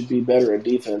team should be better at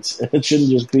defense. It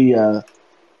shouldn't just be, well,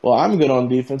 I'm good on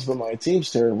defense, but my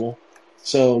team's terrible,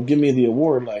 so give me the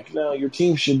award. Like, no, your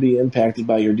team should be impacted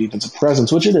by your defensive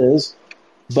presence, which it is,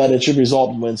 but it should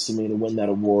result in wins to me to win that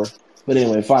award. But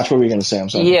anyway, Fox, what were you going to say? I'm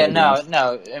sorry. Yeah,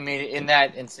 no. I mean, in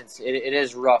that instance, it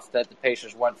is rough that the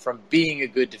Pacers went from being a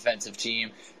good defensive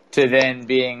team to then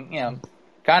being,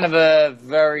 kind of a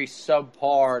very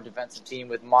subpar defensive team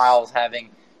with Miles having,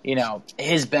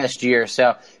 his best year.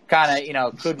 So kind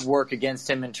of, could work against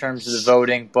him in terms of the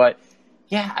voting. But,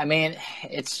 yeah, I mean,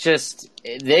 it's just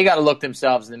they got to look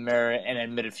themselves in the mirror and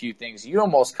admit a few things. You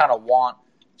almost kind of want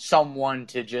someone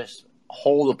to just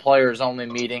hold a players-only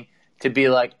meeting to be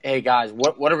like, hey, guys,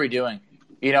 what are we doing?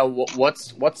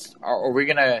 Are we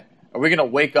gonna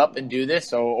wake up and do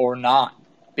this or not?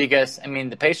 Because, I mean,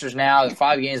 the Pacers now, they're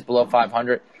 5 games below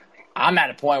 500. I'm at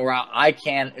a point where I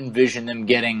can't envision them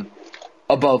getting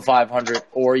above 500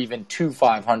 or even to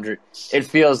 500. It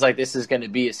feels like this is going to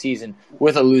be a season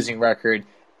with a losing record,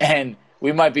 and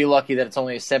we might be lucky that it's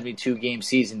only a 72-game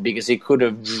season because it could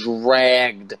have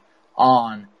dragged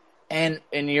on. And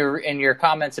in your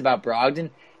comments about Brogdon,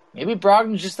 maybe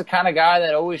Brogdon's just the kind of guy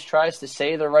that always tries to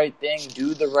say the right thing,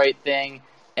 do the right thing,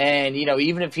 and,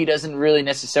 even if he doesn't really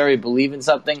necessarily believe in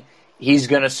something, he's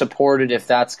going to support it if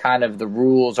that's kind of the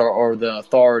rules or the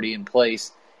authority in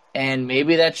place. And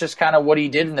maybe that's just kind of what he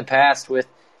did in the past with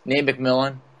Nate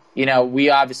McMillan. We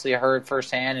obviously heard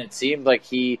firsthand, and it seemed like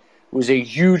he was a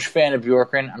huge fan of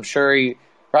Bjorkgren. I'm sure he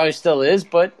probably still is,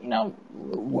 but,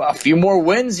 a few more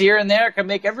wins here and there can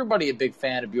make everybody a big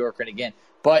fan of Bjorkgren again.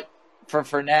 But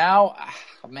for now,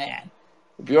 man,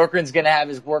 Bjorkgren's going to have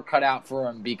his work cut out for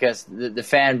him because the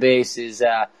fan base is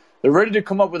they're ready to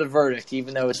come up with a verdict,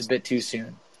 even though it's a bit too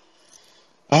soon.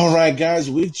 All right, guys,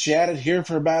 we've chatted here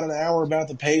for about an hour about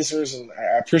the Pacers, and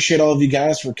I appreciate all of you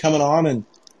guys for coming on and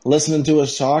listening to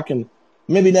us talk. And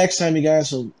maybe next time you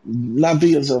guys will not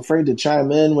be as afraid to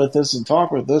chime in with us and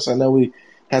talk with us. I know we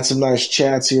had some nice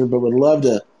chats here, but would love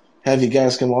to have you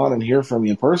guys come on and hear from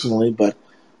you personally. But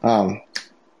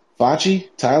Facci,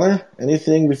 Tyler,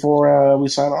 anything before we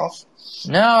sign off?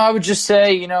 No, I would just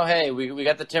say, hey, we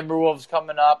got the Timberwolves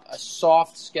coming up, a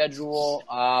soft schedule,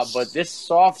 but this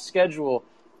soft schedule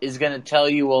is going to tell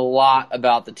you a lot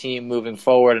about the team moving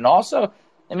forward. And also,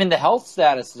 the health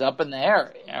status is up in the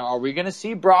air. Are we going to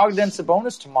see Brogdon and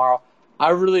Sabonis tomorrow? I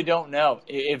really don't know.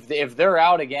 If they're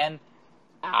out again,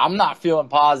 I'm not feeling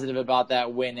positive about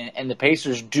that win, and the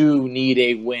Pacers do need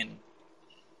a win.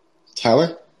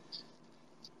 Tyler?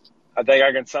 I think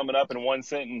I can sum it up in one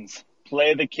sentence.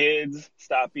 Play the kids,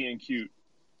 stop being cute.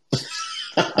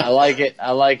 I like it.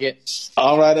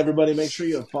 All right, everybody, make sure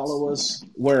you follow us.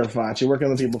 Where, Facci? Where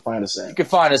can the people find us at? You can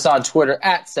find us on Twitter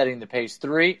at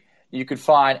SettingThePace3. You can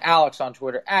find Alex on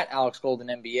Twitter at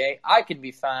AlexGoldenNBA. I can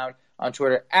be found on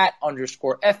Twitter at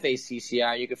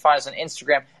 _FACCI. You can find us on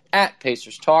Instagram at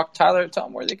Pacers Talk. Tyler, tell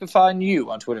them where they can find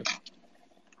you on Twitter.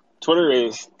 Twitter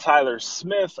is Tyler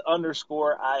Smith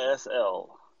 _ISL.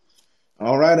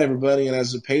 All right, everybody. And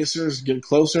as the Pacers get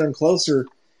closer and closer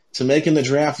to making the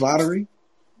draft lottery,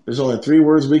 there's only 3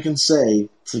 words we can say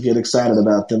to get excited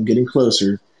about them getting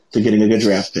closer to getting a good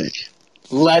draft pick.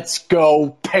 Let's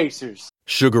go, Pacers.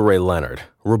 Sugar Ray Leonard,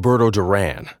 Roberto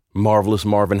Duran, Marvelous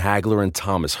Marvin Hagler, and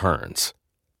Thomas Hearns.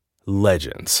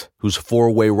 Legends, whose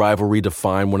 4-way rivalry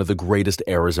defined one of the greatest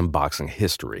eras in boxing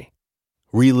history.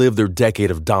 Relive their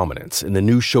decade of dominance in the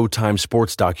new Showtime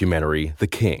sports documentary, The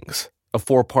Kings, a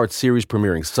 4-part series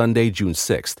premiering Sunday, June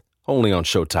 6th, only on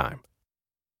Showtime.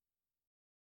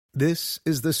 This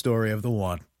is the story of the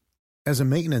one. As a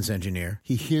maintenance engineer,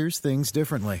 he hears things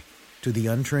differently. To the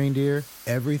untrained ear,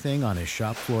 everything on his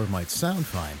shop floor might sound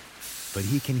fine, but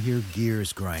he can hear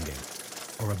gears grinding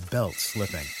or a belt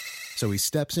slipping. So he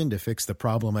steps in to fix the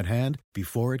problem at hand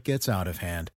before it gets out of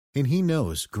hand. And he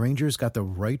knows Grainger's got the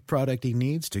right product he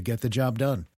needs to get the job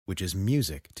done, which is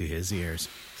music to his ears.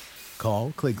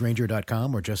 Call, click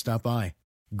Grainger.com, or just stop by.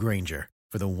 Grainger,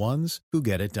 for the ones who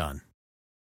get it done.